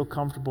and you feel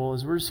comfortable,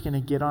 is we're just going to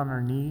get on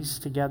our knees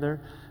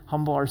together,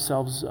 humble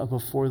ourselves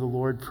before the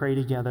Lord, pray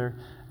together,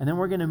 and then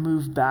we're going to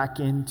move back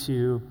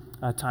into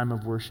a time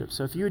of worship.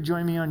 So if you would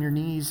join me on your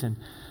knees, and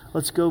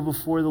let's go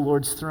before the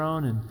Lord's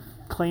throne and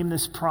claim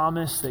this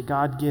promise that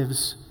God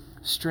gives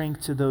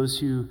strength to those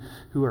who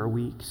are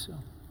weak. So,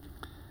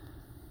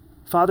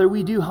 Father,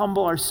 we do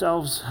humble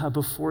ourselves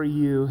before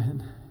you,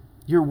 and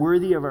you're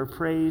worthy of our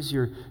praise.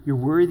 You're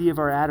worthy of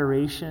our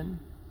adoration.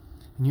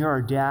 And you're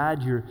our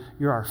dad, you're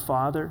our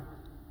father.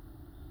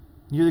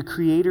 You're the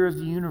creator of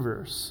the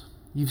universe.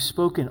 You've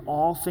spoken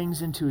all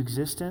things into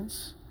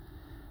existence.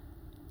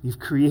 You've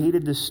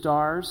created the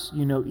stars.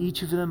 You know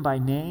each of them by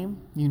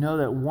name. You know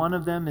that one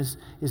of them is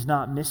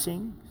not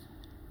missing.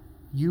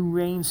 You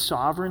reign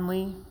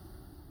sovereignly,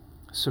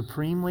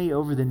 supremely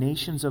over the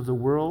nations of the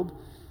world.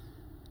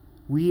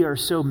 We are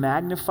so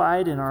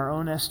magnified in our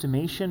own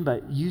estimation,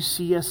 but you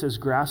see us as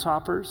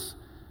grasshoppers.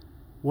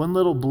 One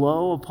little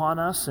blow upon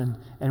us and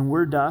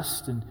we're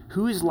dust. And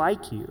who is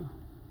like you?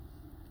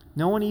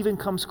 No one even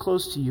comes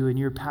close to you in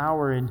your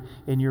power and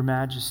in your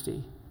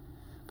majesty.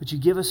 But you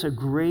give us a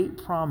great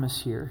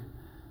promise here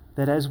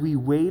that as we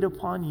wait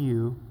upon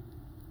you,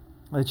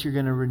 that you're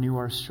going to renew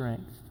our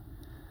strength.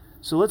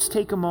 So let's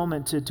take a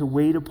moment to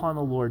wait upon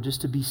the Lord,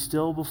 just to be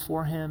still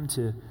before him,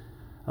 to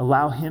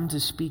allow him to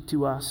speak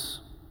to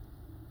us.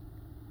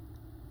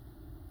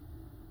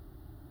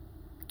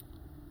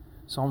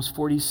 Psalms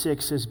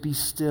 46 says, "Be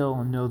still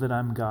and know that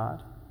I'm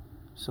God."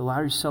 So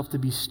allow yourself to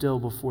be still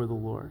before the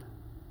Lord.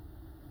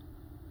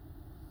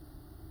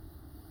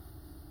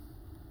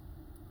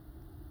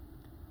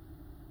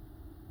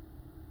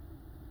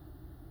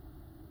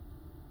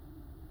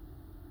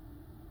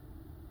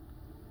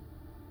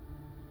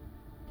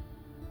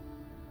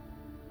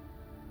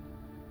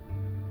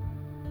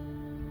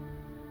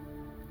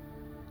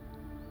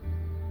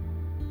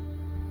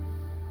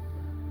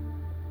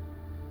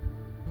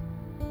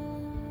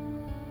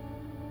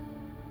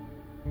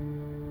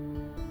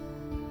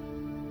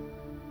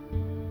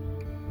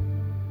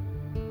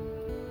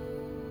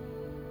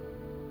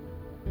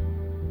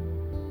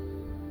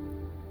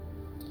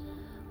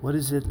 What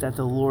is it that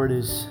the Lord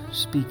is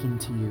speaking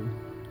to you?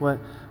 What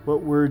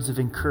words of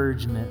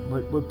encouragement?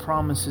 What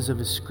promises of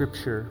his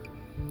scripture?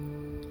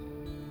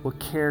 What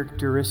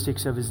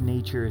characteristics of his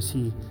nature is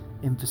he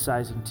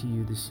emphasizing to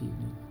you this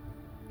evening?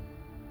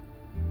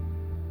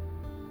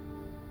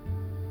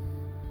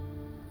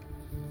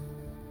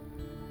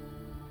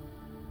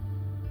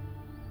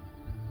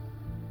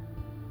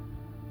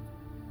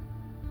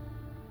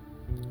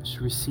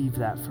 Just receive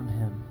that from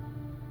him.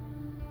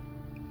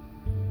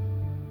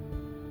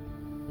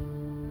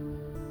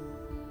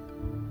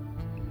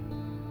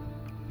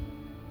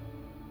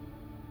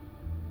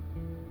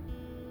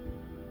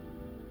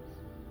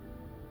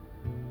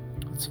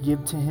 Let's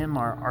give to him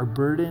our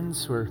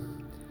burdens. We're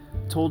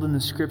told in the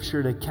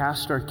scripture to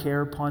cast our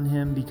care upon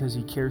him because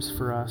he cares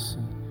for us.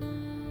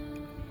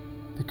 And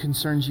the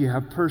concerns you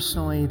have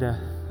personally, the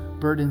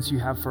burdens you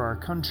have for our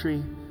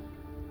country,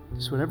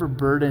 just whatever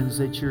burdens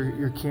that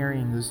you're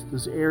carrying,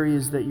 those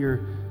areas that you're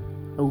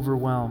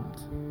overwhelmed.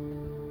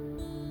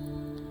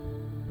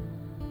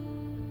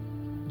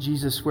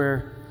 Jesus,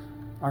 where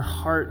our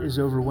heart is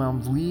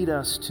overwhelmed, lead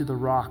us to the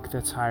rock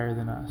that's higher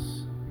than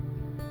us.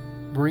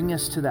 Bring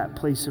us to that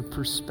place of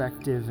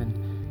perspective and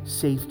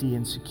safety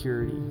and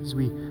security as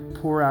we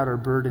pour out our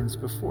burdens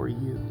before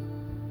you.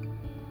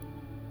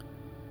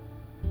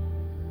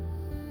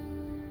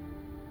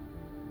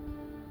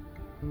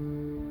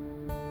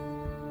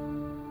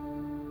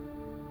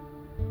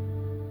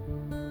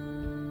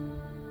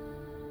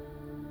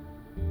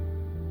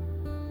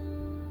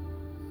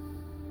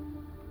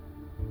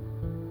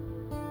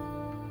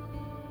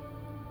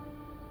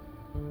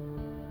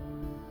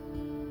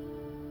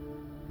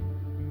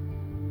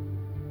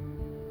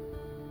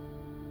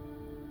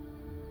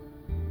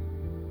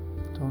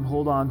 Don't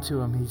hold on to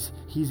him.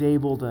 He's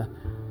able to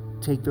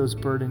take those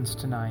burdens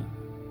tonight.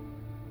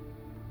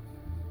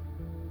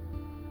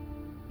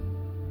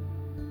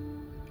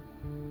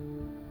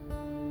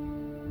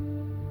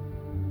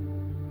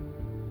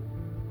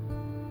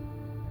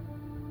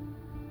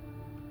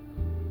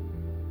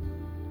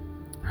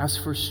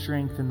 Ask for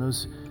strength in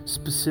those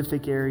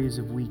specific areas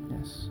of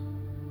weakness.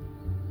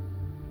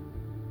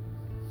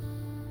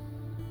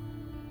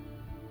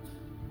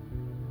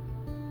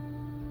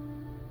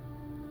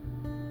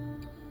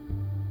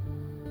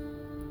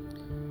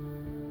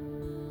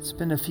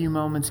 Spend a few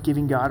moments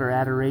giving God our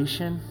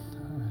adoration.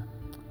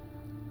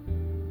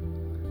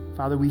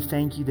 Father, we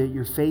thank you that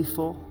you're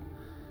faithful,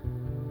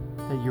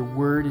 that your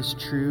word is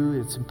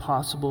true. It's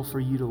impossible for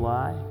you to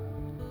lie.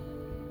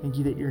 Thank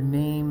you that your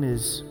name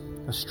is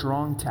a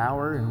strong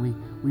tower, and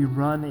we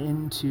run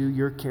into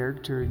your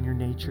character and your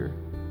nature.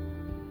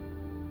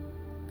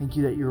 Thank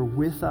you that you're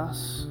with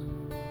us,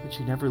 that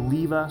you never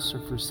leave us or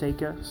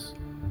forsake us.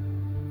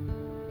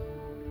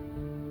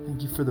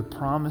 Thank you for the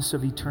promise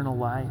of eternal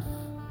life.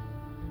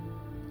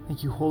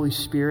 Thank you, Holy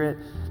Spirit,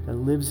 that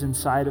lives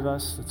inside of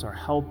us, that's our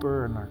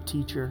helper and our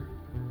teacher.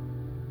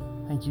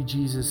 Thank you,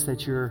 Jesus,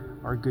 that you're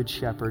our good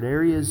shepherd.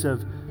 Areas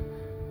of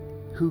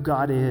who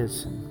God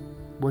is and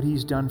what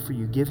he's done for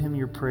you, give him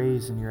your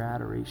praise and your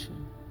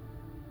adoration.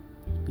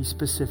 Be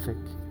specific.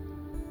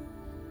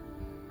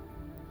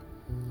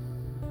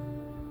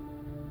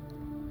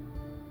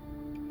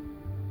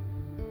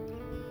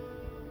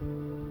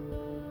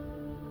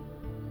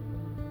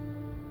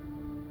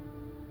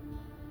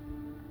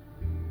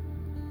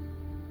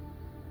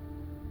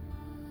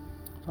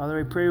 Father,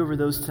 I pray over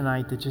those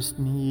tonight that just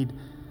need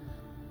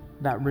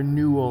that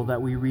renewal that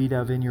we read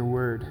of in your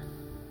word.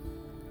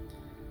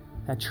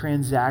 That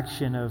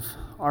transaction of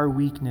our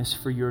weakness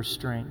for your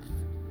strength.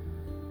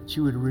 That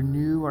you would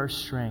renew our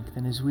strength.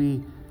 And as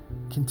we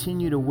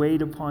continue to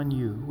wait upon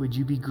you, would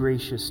you be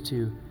gracious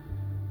to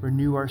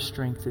renew our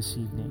strength this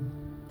evening?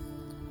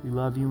 We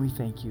love you and we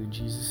thank you in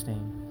Jesus'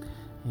 name.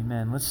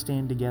 Amen. Let's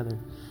stand together.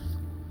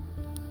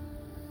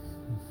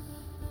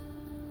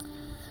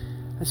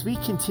 As we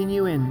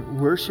continue in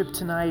worship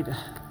tonight,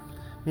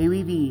 may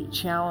we be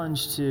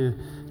challenged to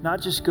not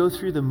just go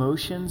through the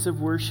motions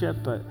of worship,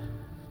 but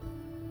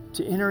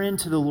to enter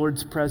into the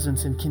Lord's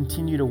presence and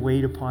continue to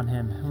wait upon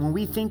Him. And when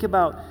we think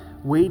about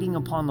waiting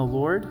upon the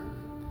Lord,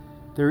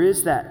 there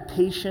is that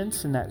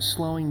patience and that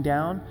slowing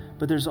down,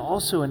 but there's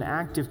also an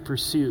active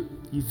pursuit.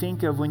 You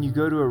think of when you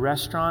go to a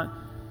restaurant.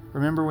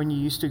 Remember when you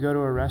used to go to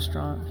a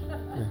restaurant?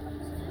 Yeah.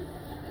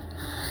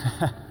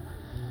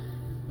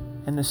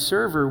 And the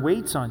server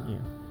waits on you.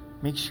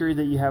 Make sure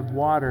that you have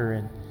water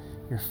and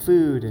your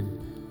food, and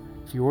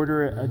if you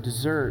order a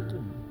dessert,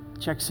 and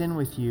checks in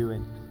with you.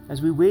 And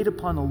as we wait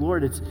upon the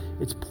Lord,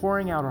 it's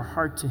pouring out our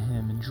heart to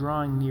Him and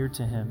drawing near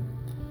to Him.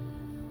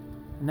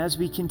 And as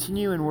we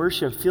continue in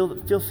worship, feel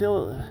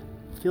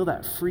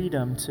that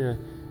freedom to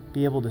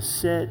be able to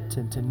sit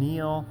and to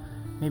kneel,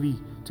 maybe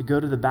to go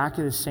to the back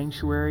of the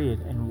sanctuary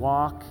and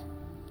walk,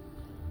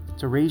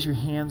 to raise your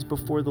hands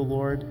before the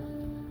Lord.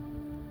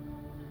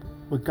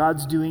 What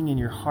God's doing in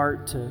your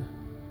heart, to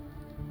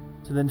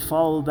then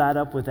follow that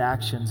up with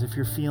actions. If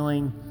you're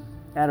feeling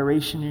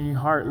adoration in your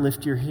heart,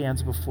 lift your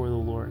hands before the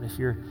Lord. If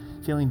you're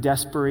feeling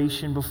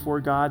desperation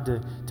before God,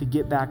 to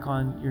get back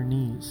on your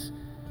knees.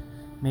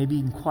 Maybe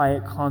in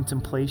quiet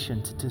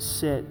contemplation, to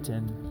sit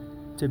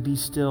and to be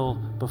still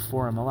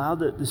before Him. Allow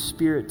the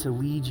Spirit to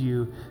lead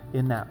you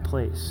in that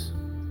place.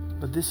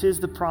 But this is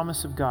the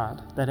promise of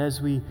God, that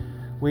as we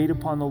wait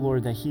upon the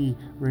Lord, that He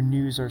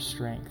renews our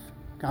strength.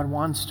 God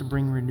wants to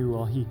bring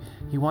renewal. He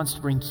wants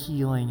to bring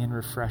healing and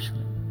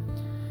refreshment.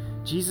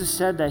 Jesus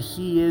said that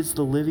He is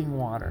the living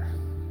water.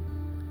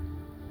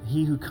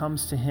 He who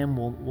comes to Him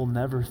will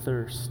never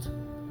thirst.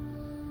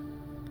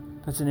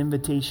 That's an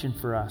invitation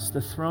for us.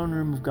 The throne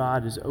room of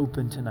God is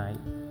open tonight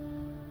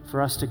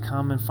for us to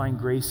come and find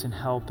grace and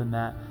help in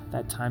that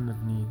time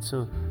of need.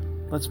 So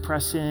let's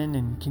press in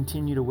and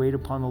continue to wait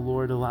upon the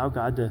Lord. Allow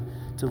God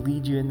to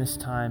lead you in this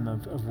time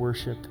of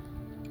worship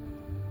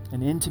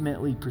and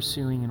intimately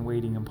pursuing and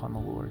waiting upon the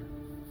Lord.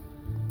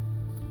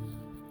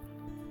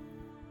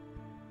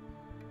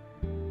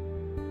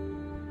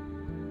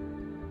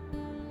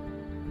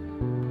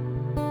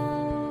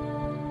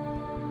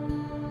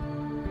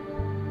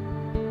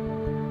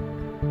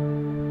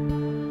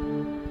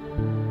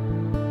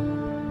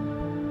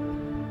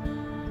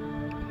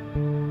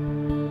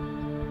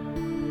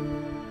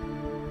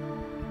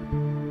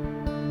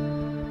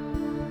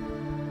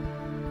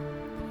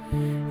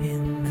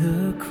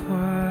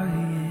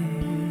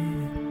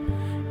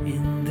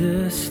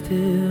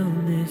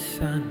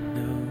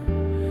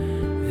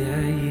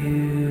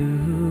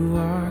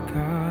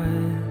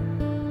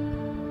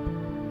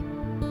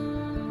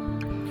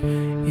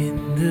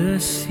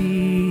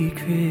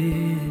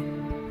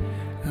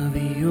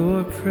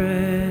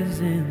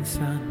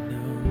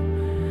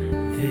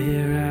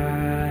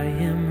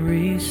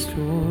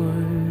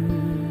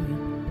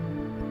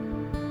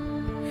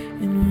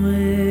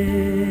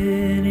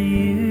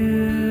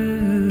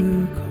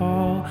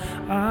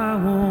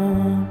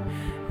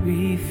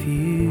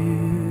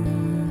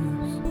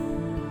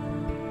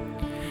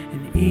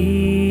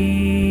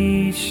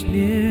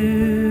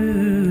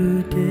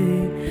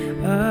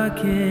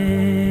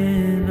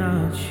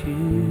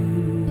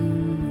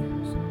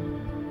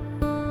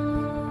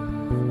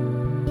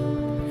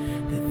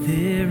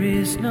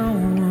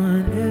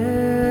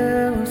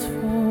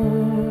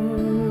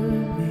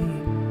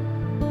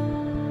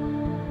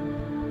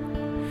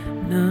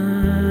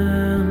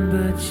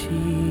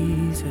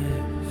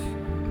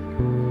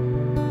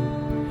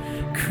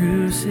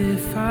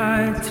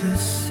 Crucified to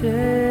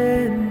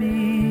set me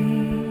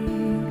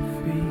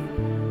free.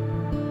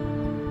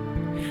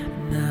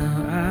 Now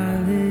I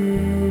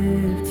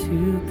live to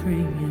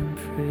bring Him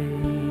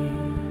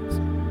praise.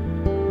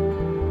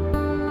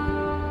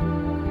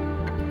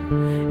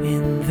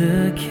 In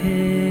the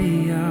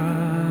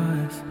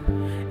chaos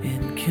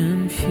and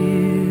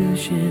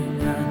confusion,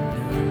 I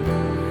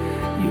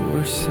know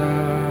You're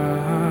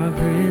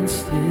sovereign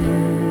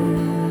still.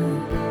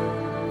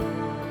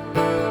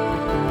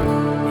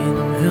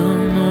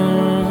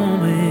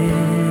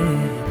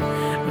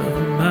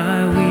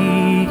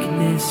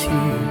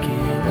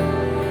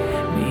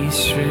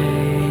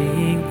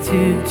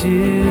 To do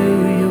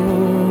Your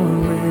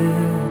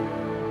will,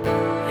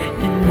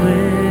 and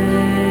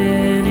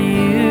when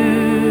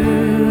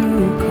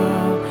You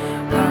call,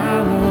 I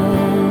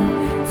won't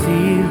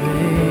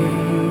delay.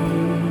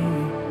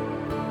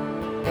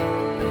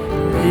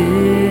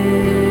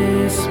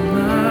 This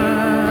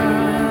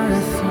my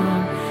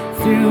song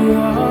through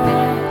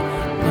all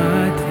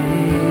my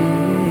days.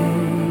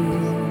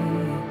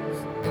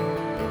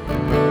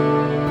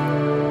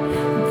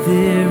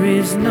 There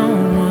is no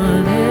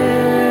one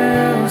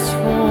else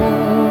for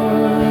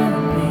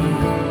me,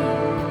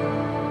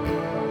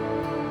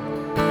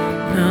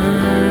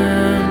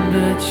 none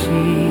but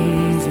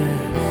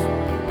Jesus,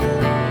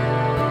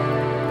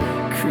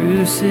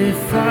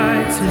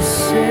 crucified to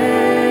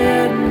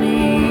set me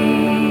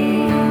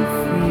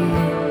free.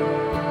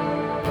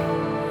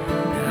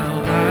 Now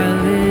I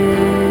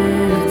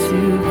live to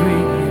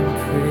bring Him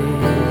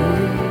praise.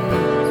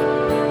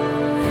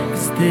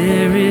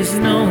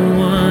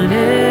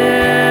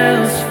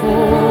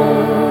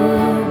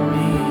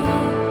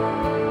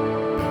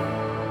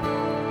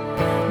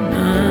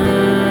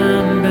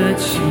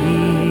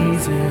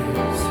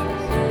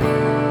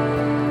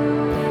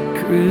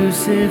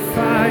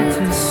 crucified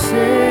to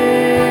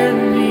set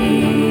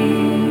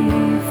me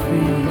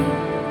free.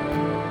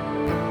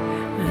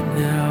 And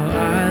now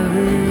I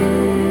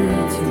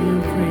live to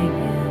bring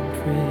Him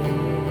praise.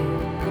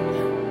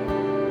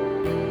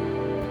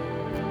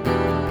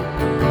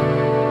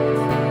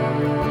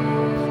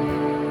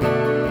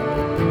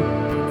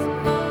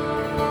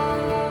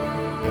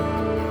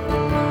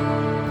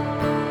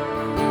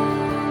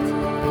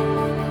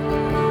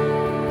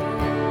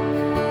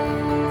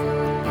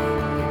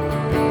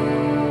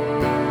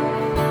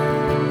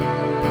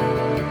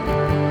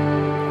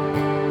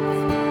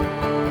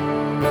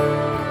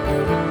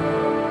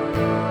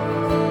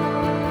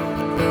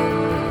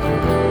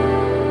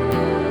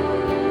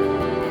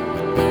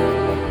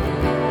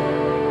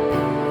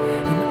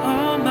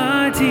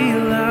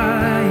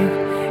 Delight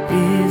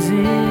is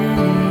in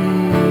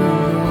you,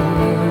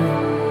 Lord.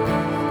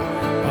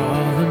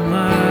 All of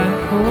my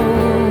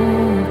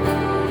hope,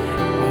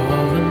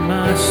 all of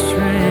my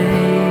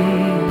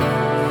strength,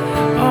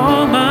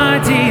 all my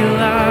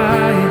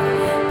delight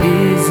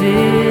is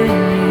in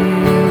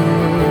you,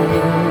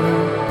 Lord,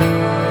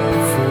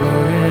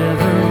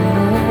 forevermore.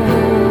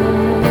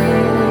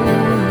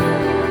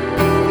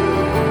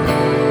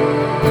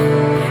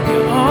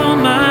 All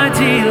my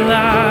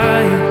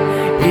delight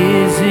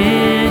is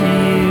in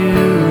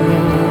you,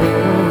 Lord.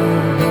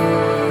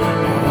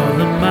 All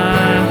of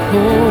my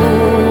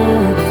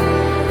hope,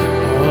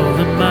 all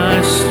of my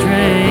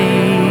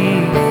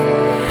strength,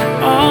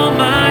 all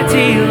my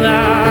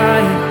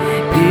delight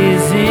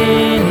is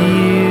in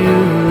you,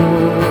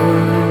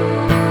 Lord,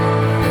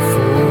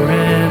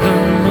 forevermore.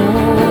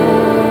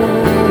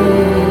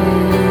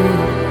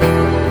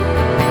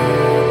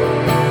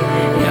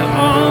 Yeah,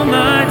 all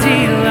my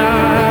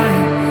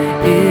delight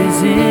is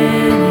in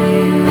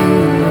you.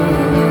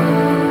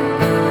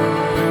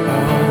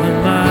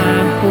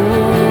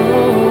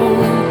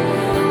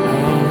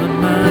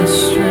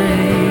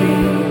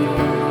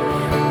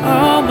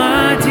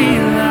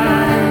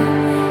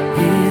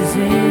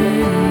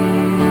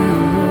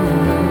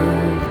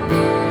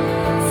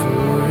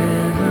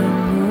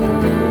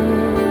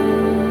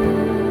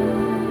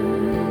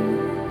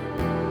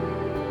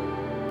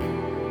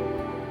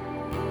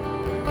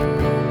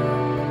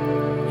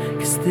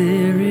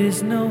 There is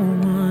no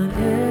one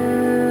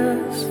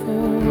else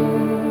for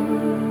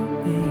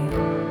me,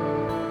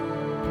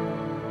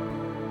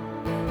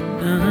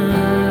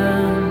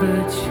 none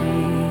but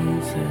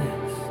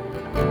Jesus,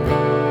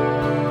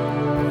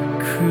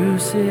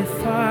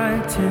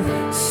 crucified to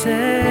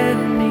set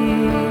me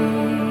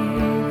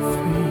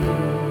free.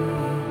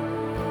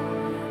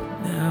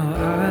 Now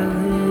I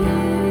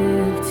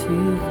live to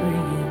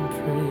bring Him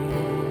praise.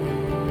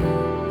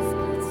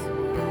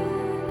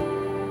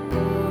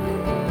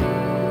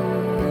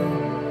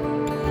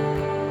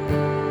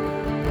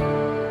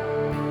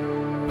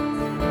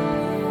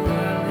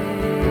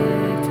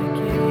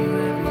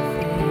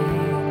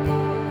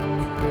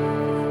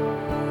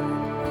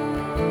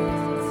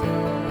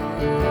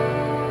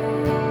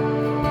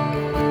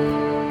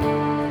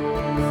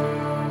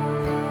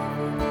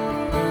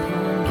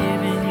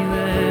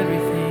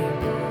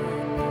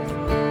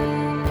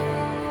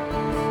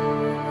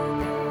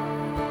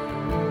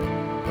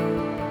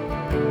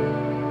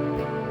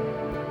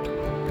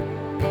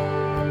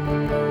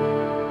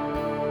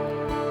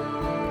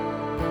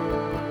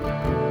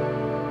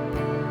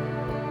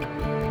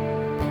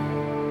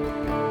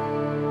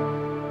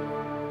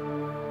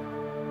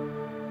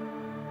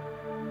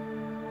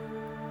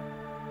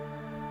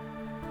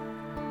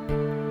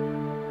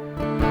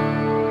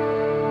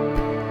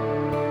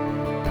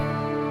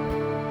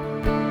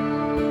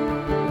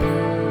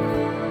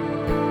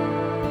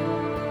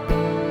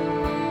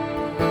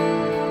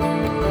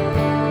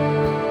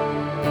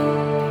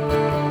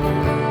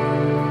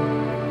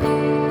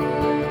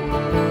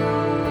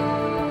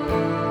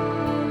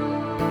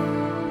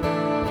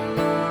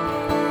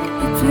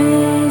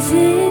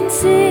 Presence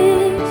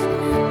is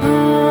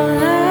all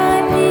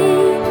I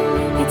need.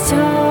 It's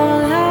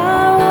all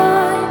I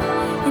want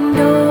and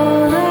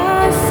all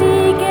I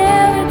seek.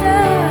 And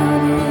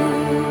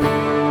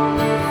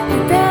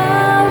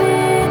without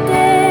it,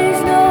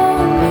 there's no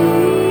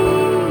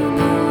meaning.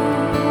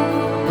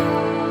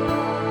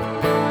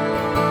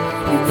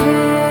 Your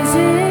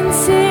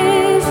presence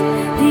is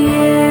the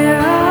air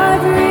I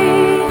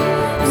breathe,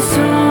 the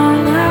song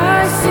I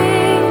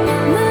sing,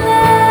 the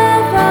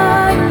love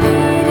I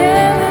need.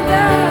 And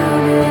without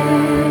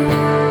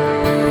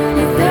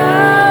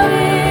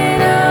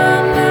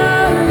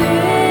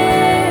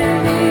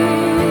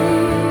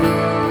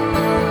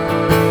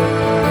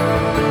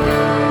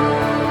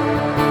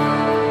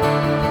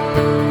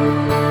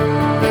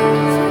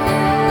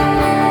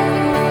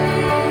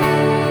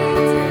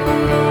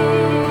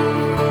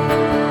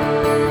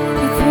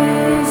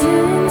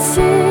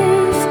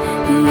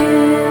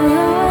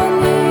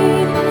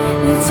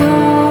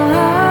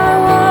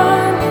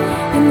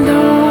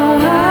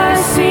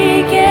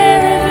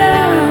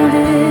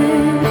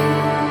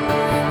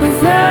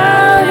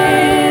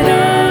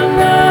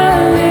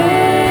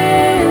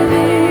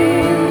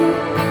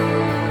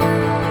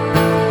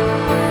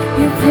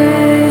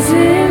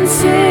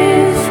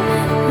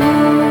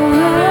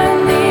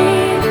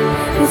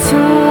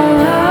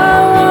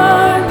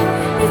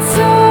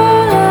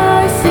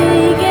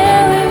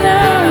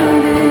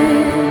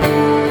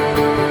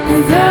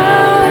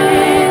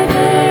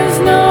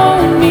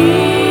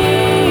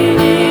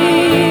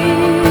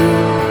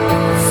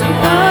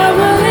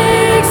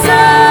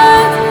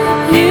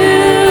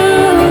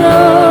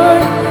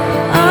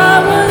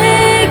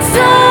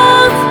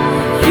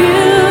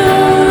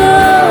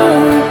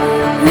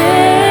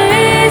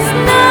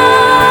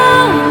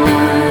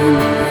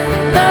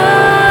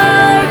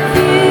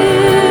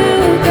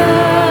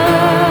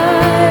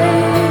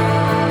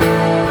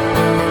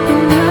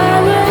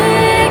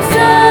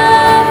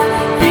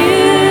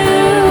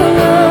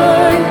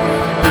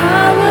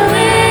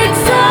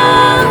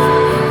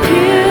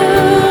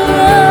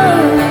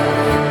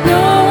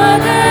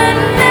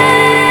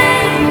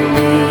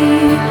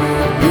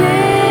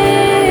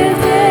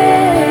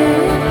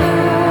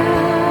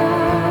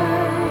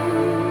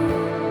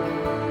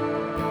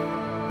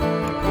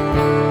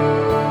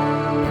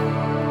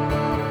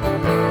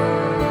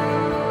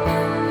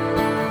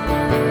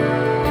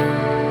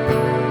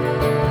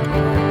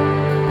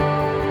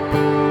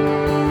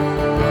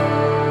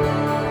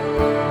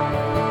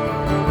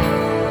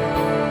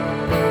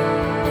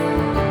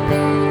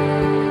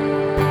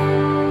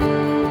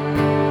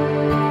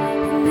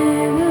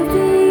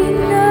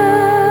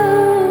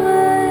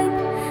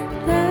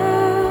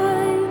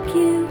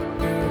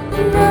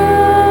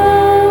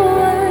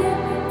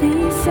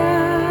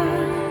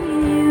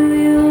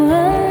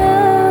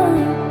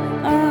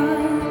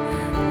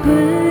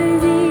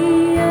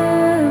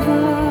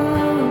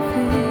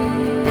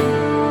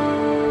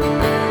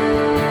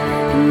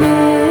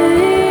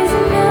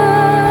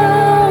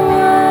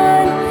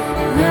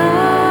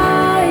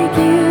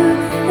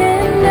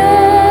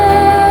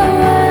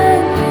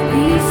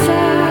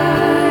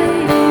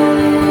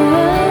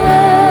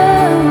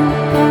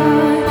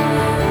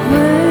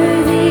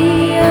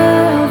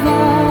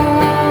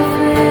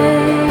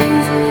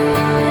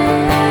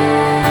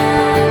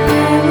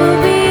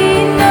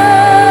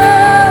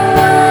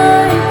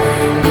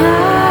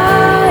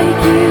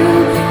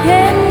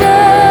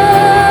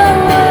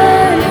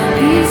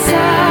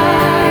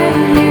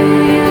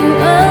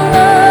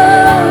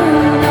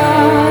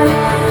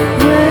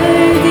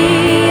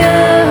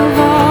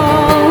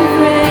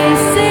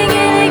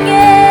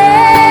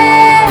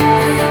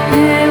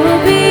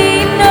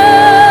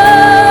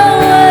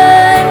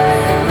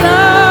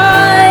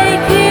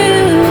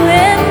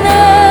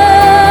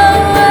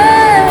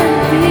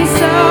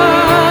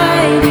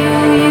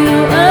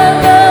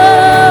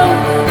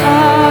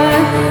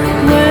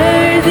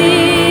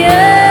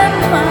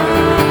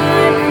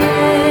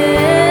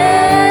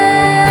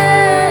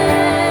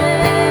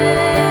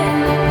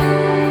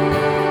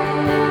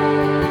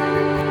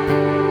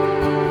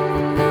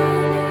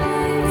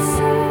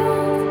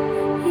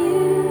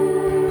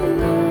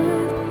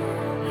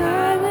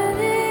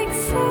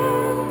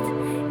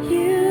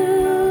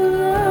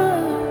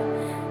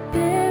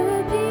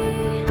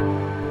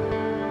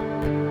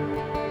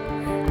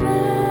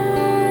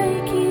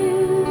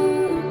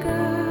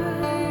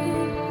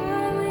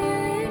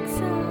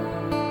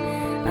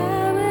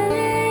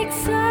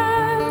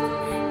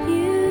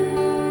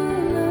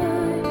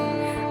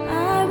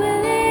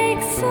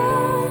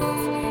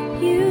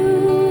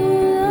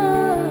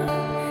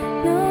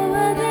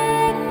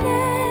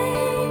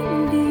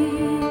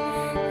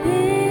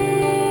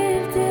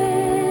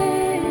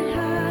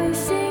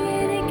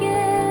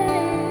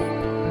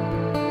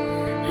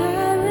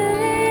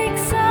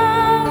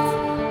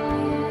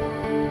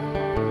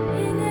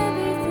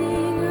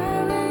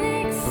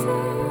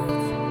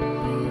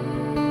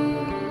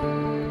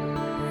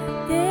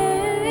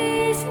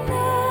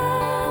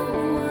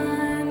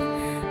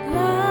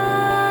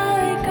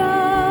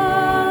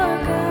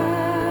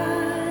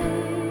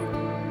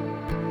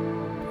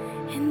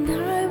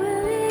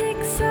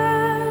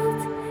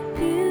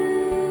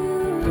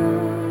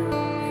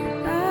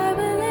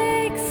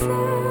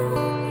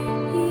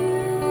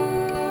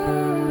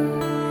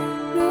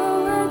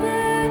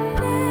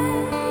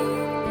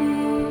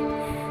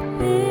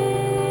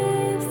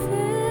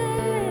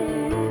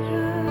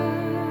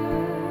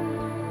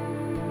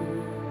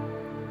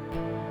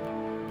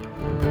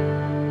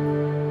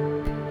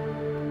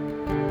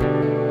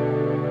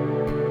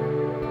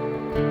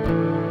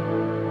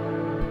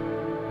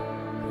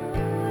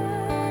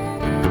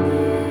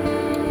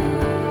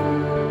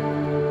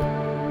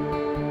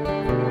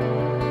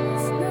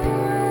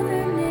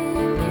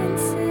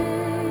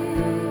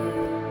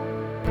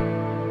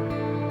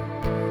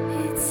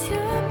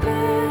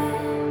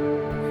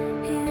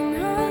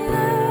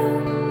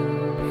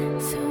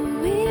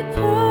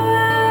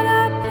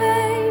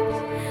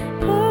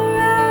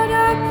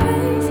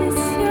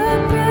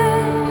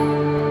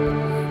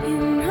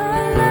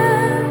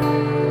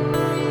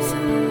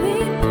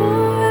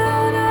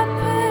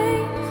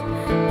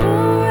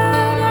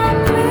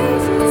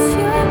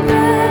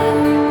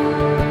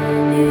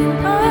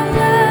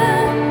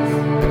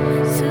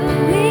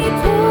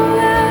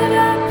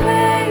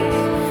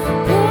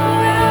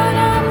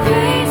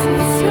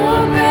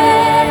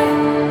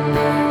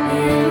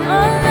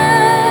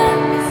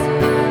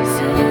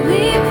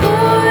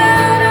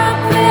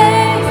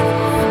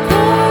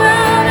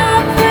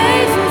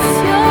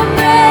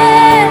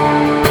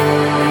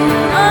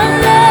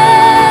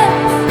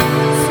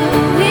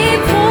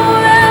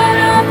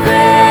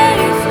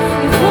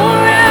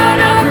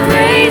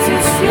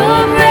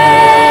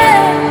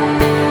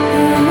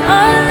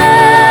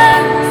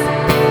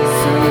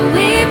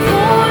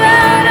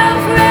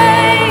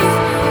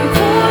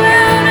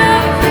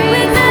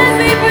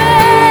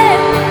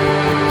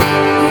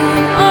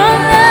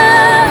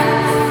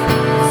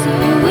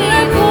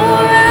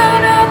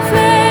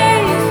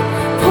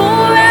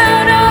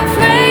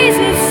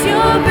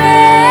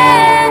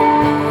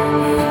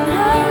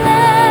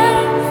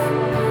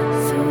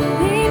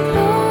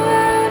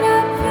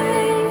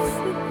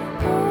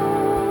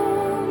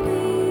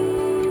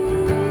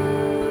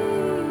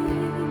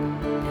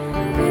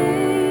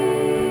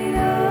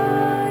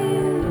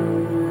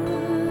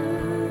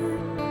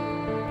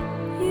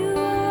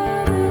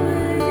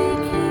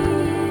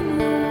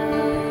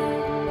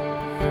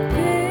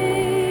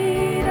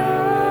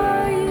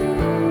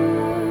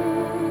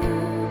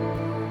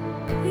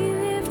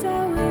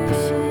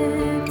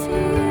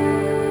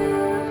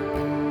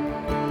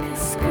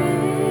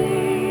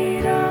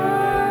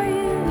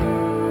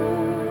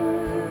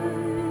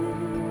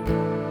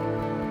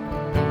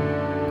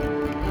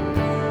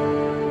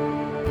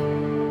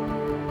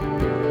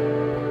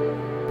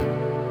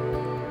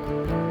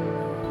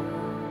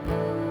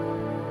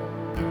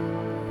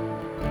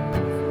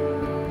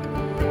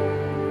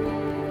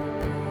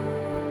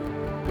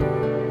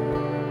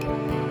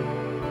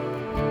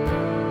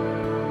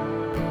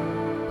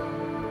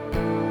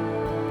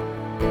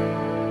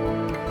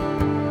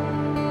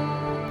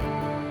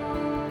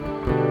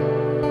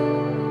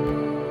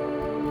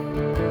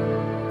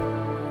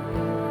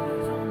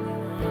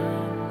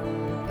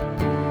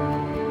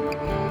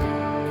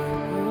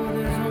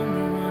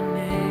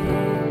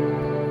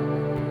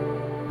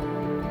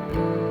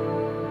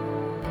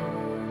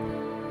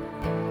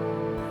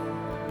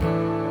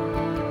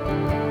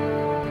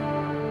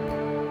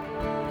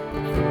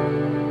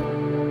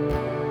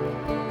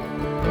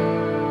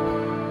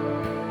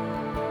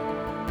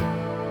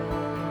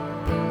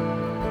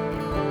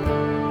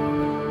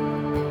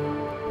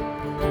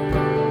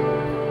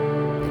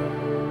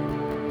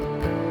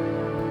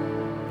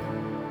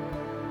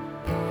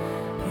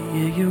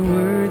Yeah, you're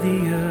worthy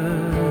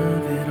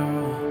of it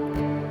all.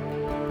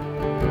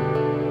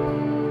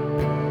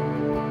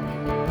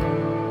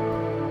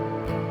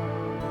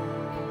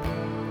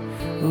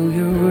 Oh,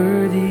 you're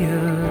worthy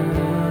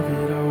of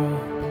it all.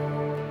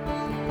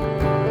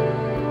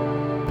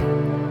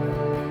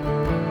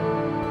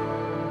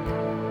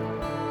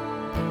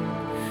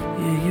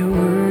 Yeah, you're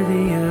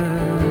worthy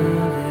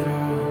of it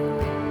all.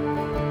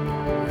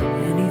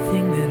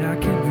 Anything that I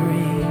could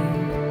bring,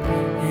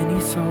 any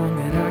song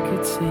that I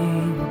could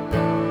sing.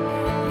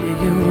 Yeah,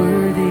 you're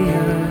worthy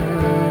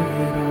of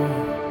it all.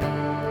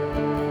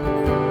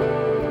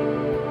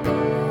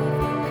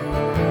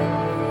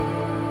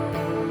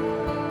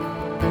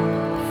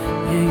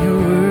 Yeah,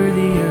 you're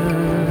worthy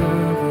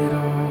of it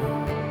all.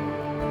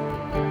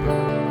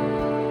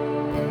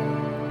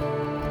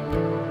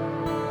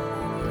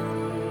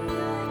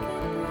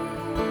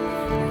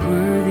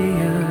 Worthy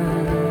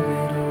of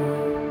it all.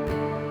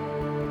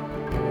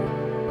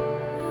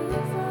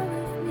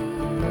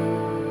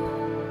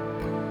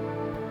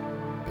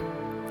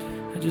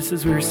 Just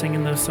as we were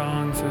singing those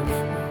songs of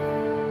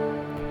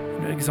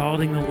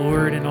exalting the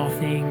Lord in all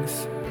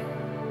things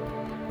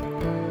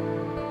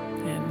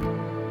and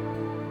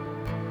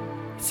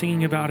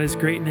singing about His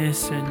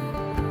greatness and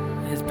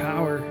His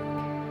power,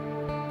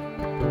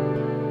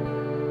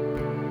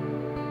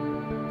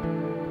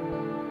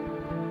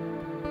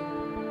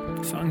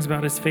 songs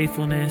about His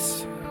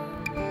faithfulness,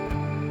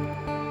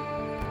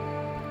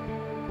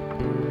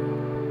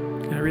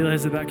 I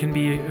realize that can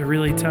be a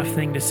really tough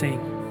thing to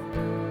sing.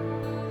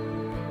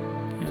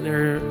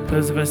 There are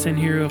those of us in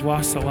here who have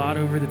lost a lot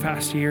over the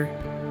past year.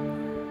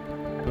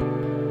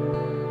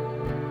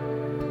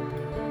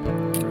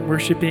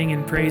 Worshiping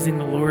and praising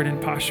the Lord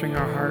and posturing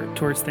our heart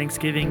towards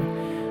Thanksgiving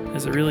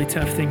is a really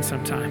tough thing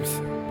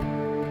sometimes.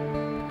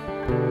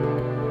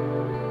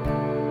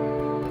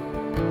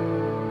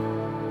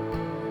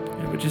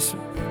 But just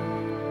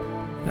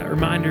that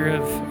reminder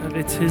of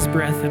it's his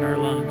breath in our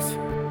lungs.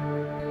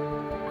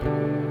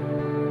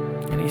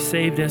 And he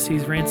saved us.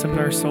 He's ransomed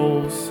our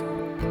souls.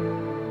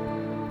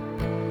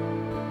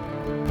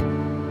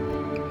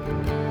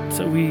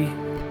 So we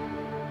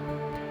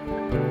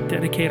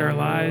dedicate our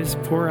lives,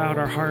 pour out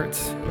our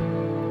hearts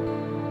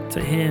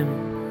to him.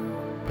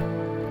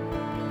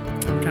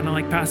 Kind of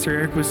like Pastor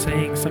Eric was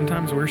saying,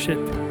 sometimes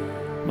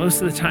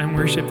most of the time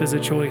worship is a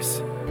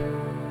choice.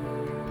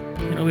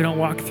 We don't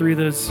walk through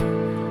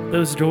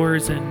those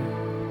doors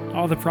and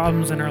all the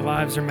problems in our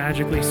lives are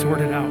magically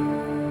sorted out.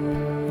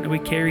 We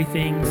carry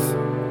things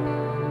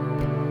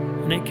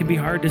and it can be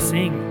hard to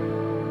sing.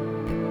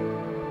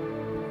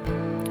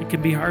 It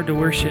can be hard to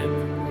worship.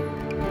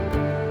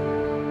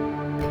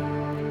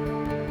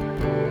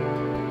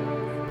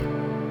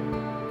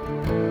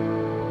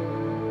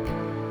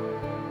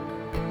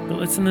 But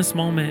let's, in this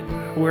moment,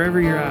 wherever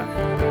you're at,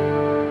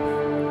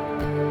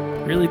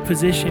 really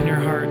position your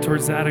heart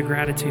towards that of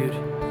gratitude,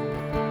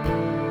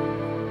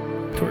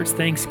 towards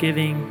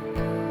thanksgiving,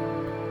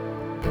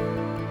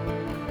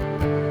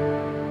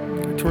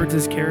 towards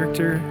his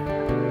character,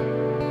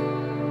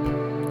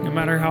 no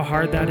matter how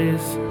hard that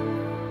is.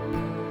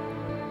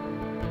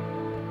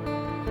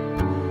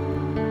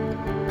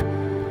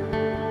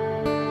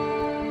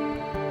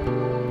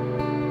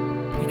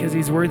 Because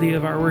he's worthy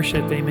of our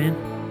worship, amen.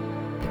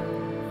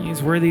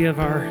 He's worthy of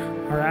our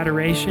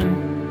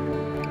adoration.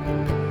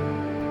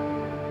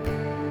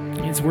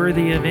 He's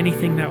worthy of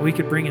anything that we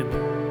could bring him.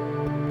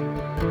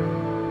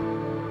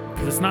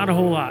 Because it's not a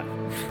whole lot.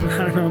 I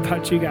don't know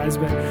about you guys,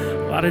 but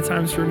a lot of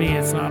times for me,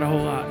 it's not a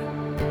whole lot.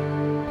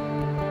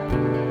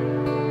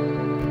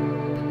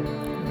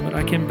 What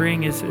I can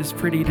bring is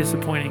pretty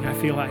disappointing, I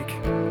feel like.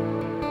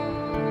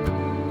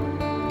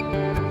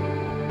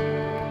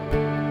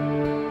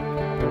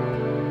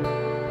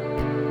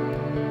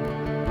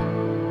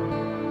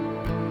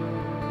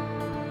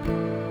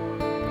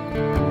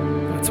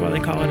 That's why they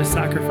call it a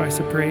sacrifice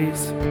of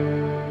praise.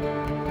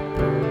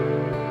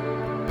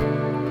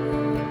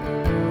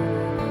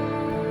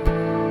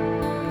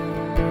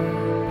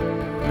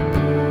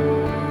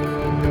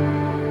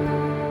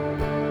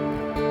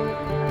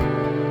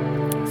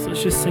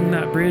 Let's just sing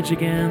that bridge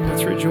again.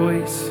 Let's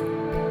rejoice.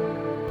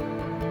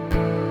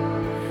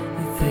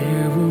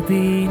 There will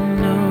be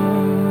no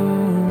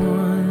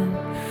one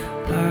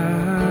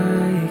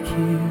like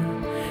you,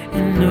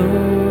 and no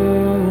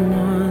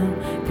one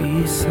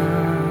beside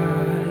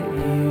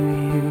you.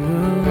 You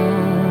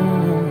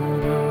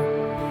alone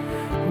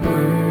are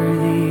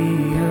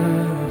worthy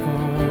of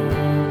all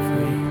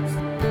praise.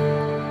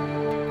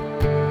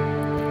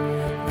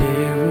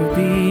 There will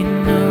be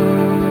no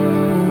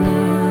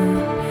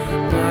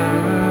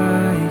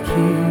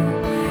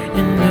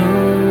and no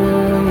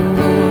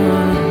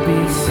one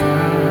beside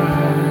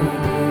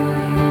you.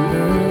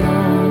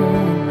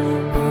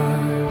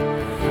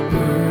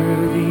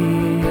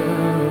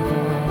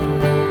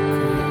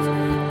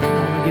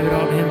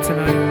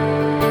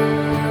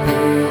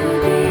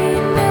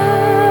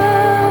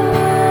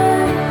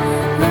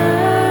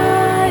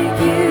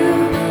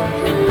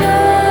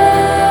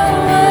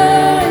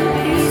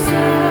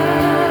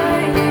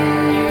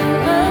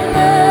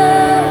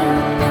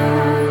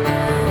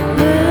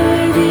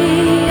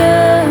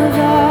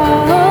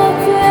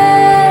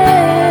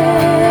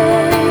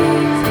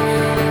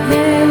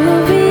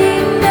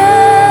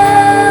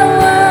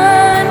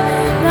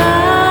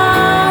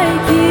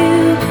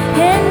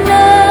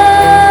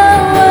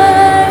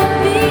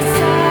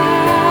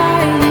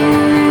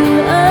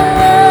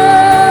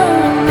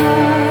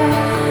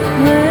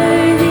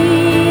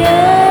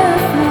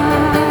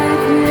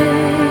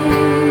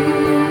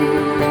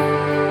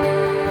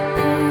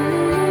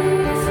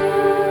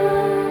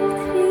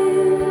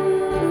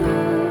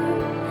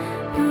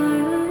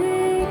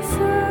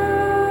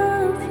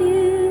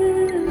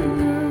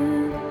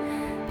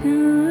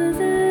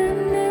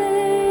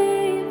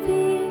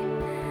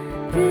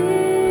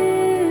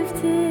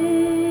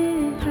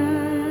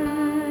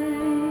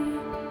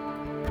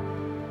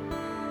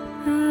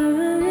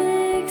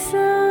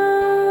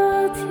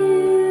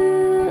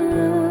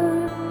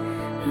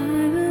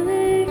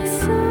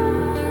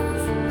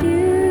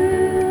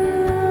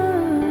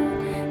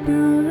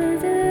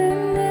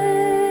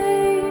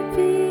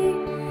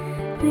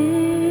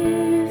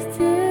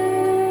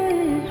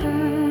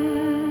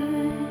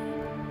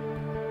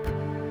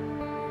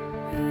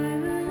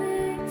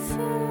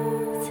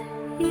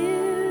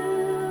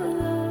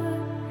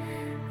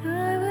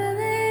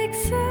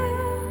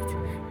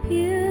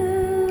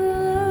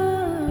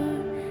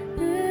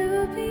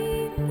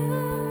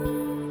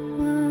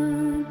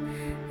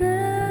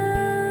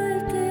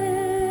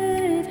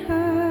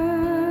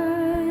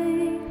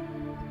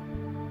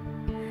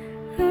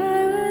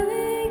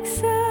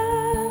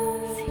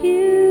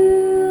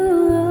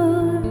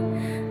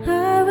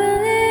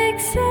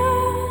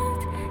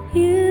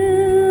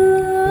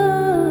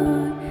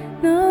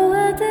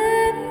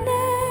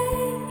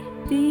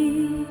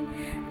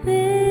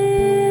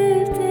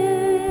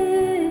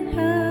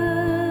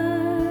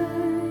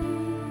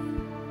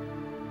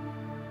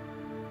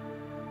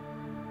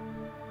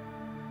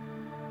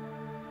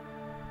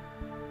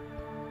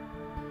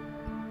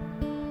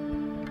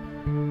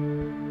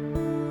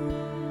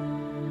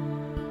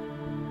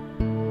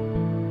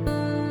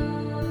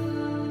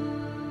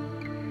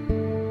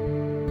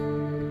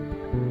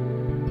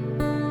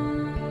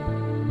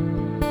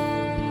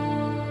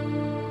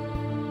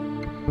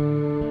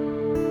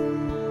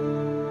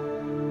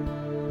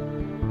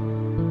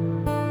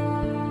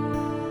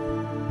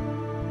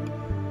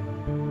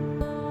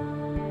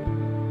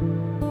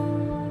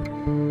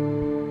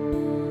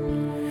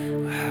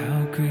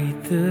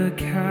 the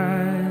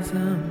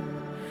chasm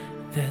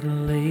that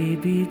lay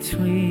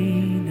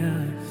between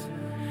us,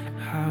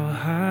 how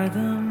high the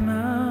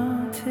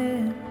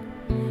mountain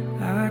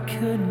I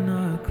could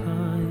not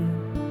climb.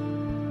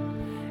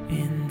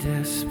 In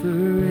desperation,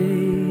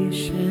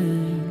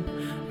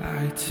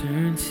 I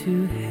turned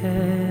to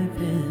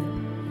heaven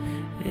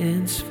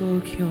and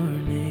spoke your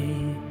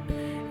name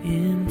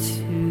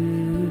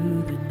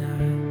into the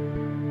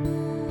night.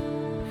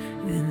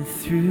 And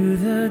through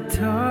the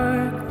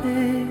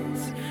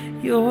darkness,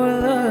 your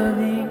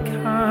loving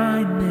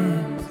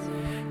kindness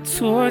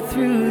tore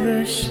through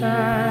the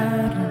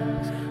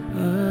shadows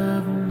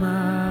of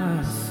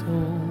my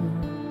soul.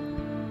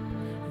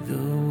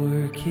 The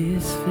work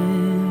is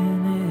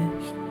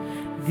finished,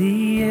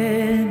 the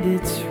end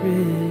it's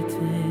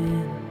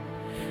written.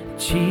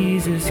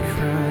 Jesus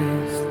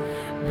Christ,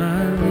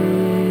 my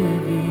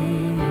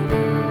living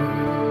hope.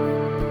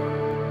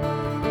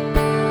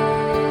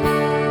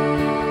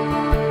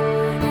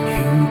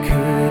 Who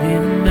could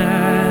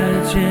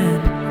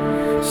imagine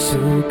so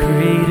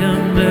great a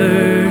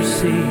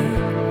mercy?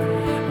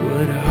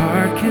 What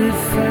heart could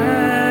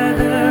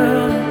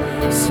fathom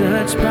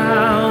such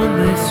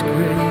boundless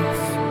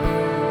grace?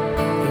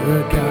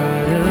 The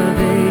God of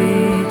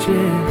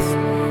ages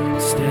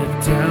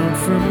stepped down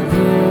from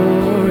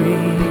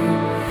glory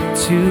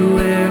to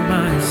wear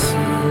my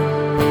sin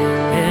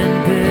and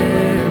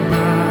bear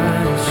my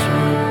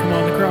shame. Come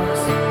on, the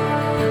cross.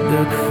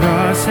 The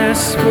cross has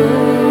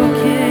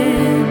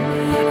spoken,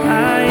 I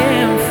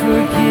am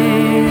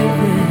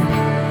forgiven.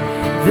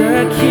 The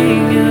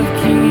King of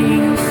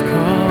Kings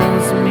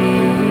calls me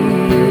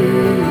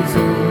his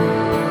own.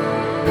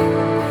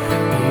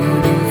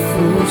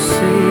 Beautiful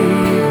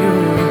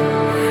Savior,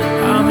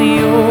 I'm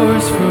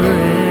yours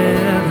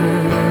forever.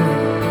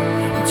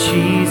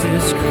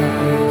 Jesus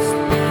Christ,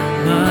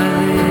 my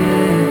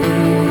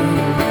living.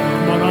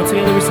 Come on, all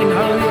together we sing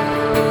hallelujah.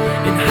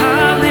 And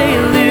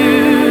hallelujah,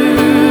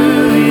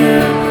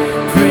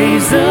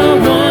 praise the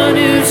one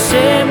who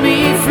set me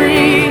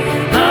free.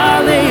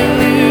 Hallelujah,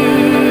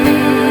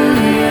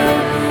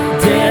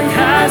 death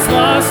has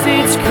lost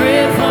its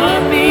grip on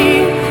me.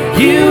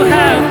 You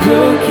have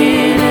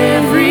broken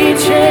every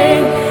chain.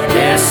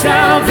 There's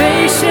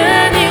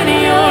salvation in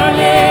your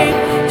name,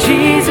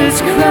 Jesus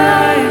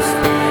Christ,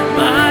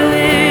 my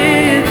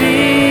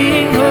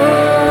living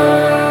hope.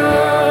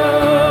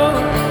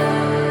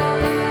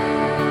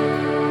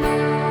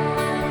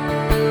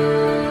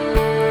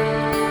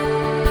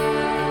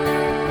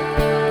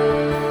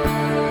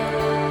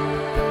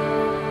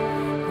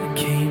 Then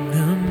came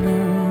the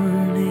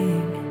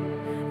morning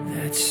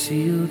that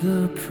sealed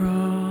the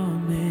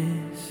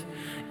promise.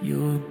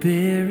 Your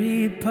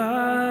buried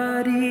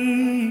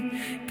body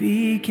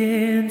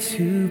began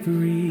to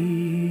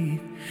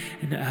breathe,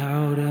 and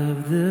out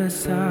of the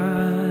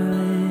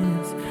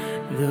silence,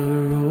 the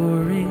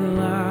roaring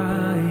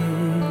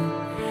lion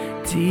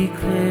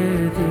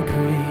declared the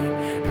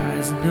grave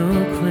has no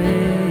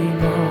claim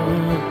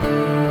on me.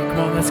 Come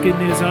on, that's good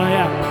news. Oh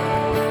yeah.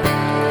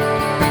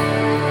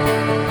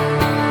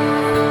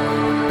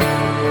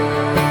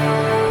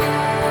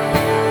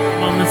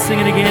 Come on, let's sing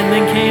it again.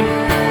 Then came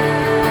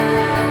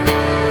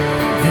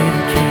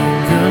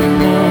the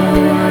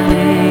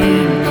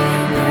morning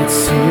that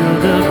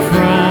sealed the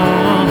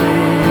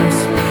promise.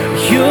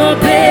 Your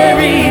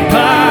buried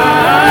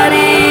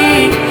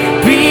body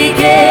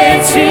began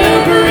to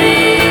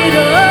breathe.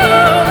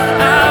 Oh,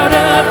 out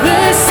of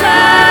the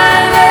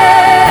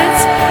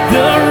silence,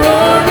 the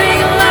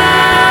roaring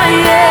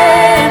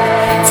lion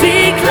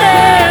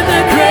declared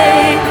the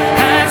grave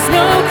has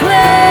no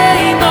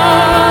claim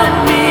on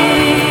me.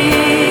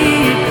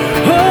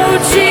 Oh,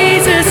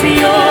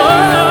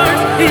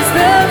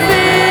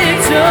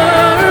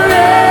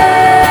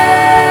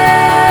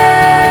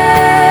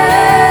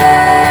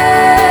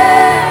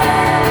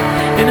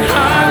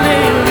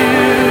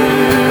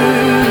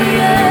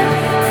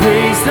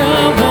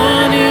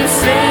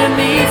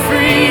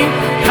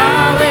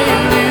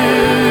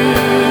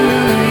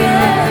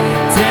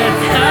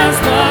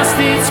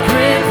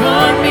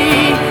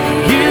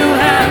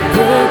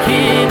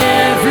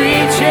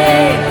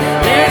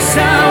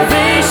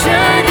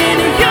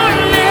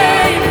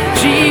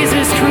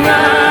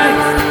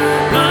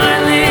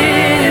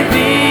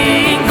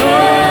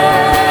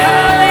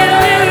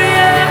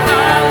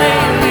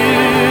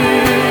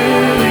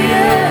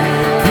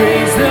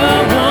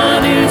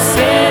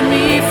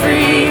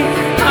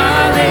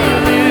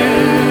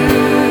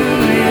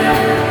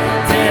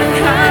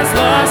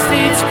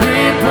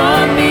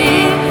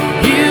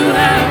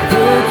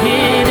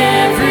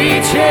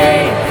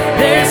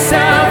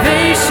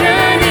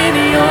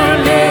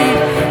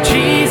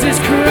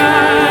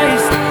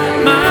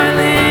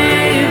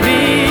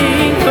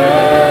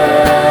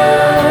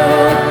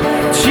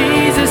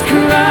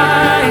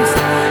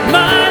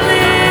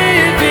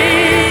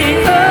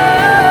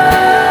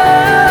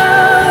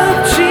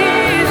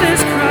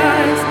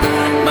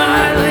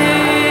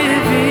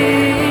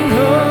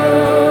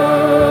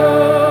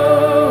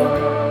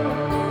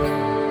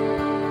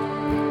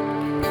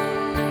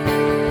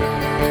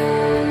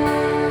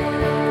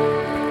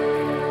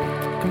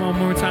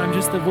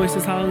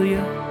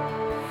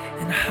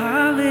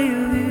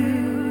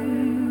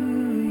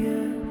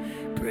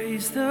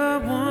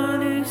 the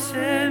one who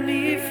set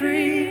me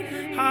free.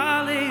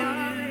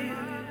 Hallelujah.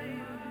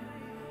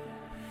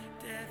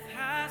 Death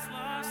has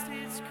lost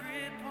its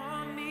grip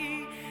on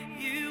me.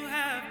 You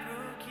have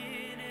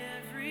broken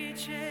every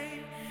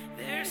chain.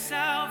 There's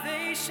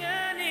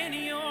salvation in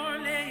your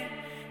name,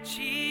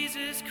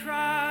 Jesus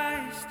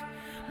Christ,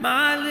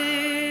 my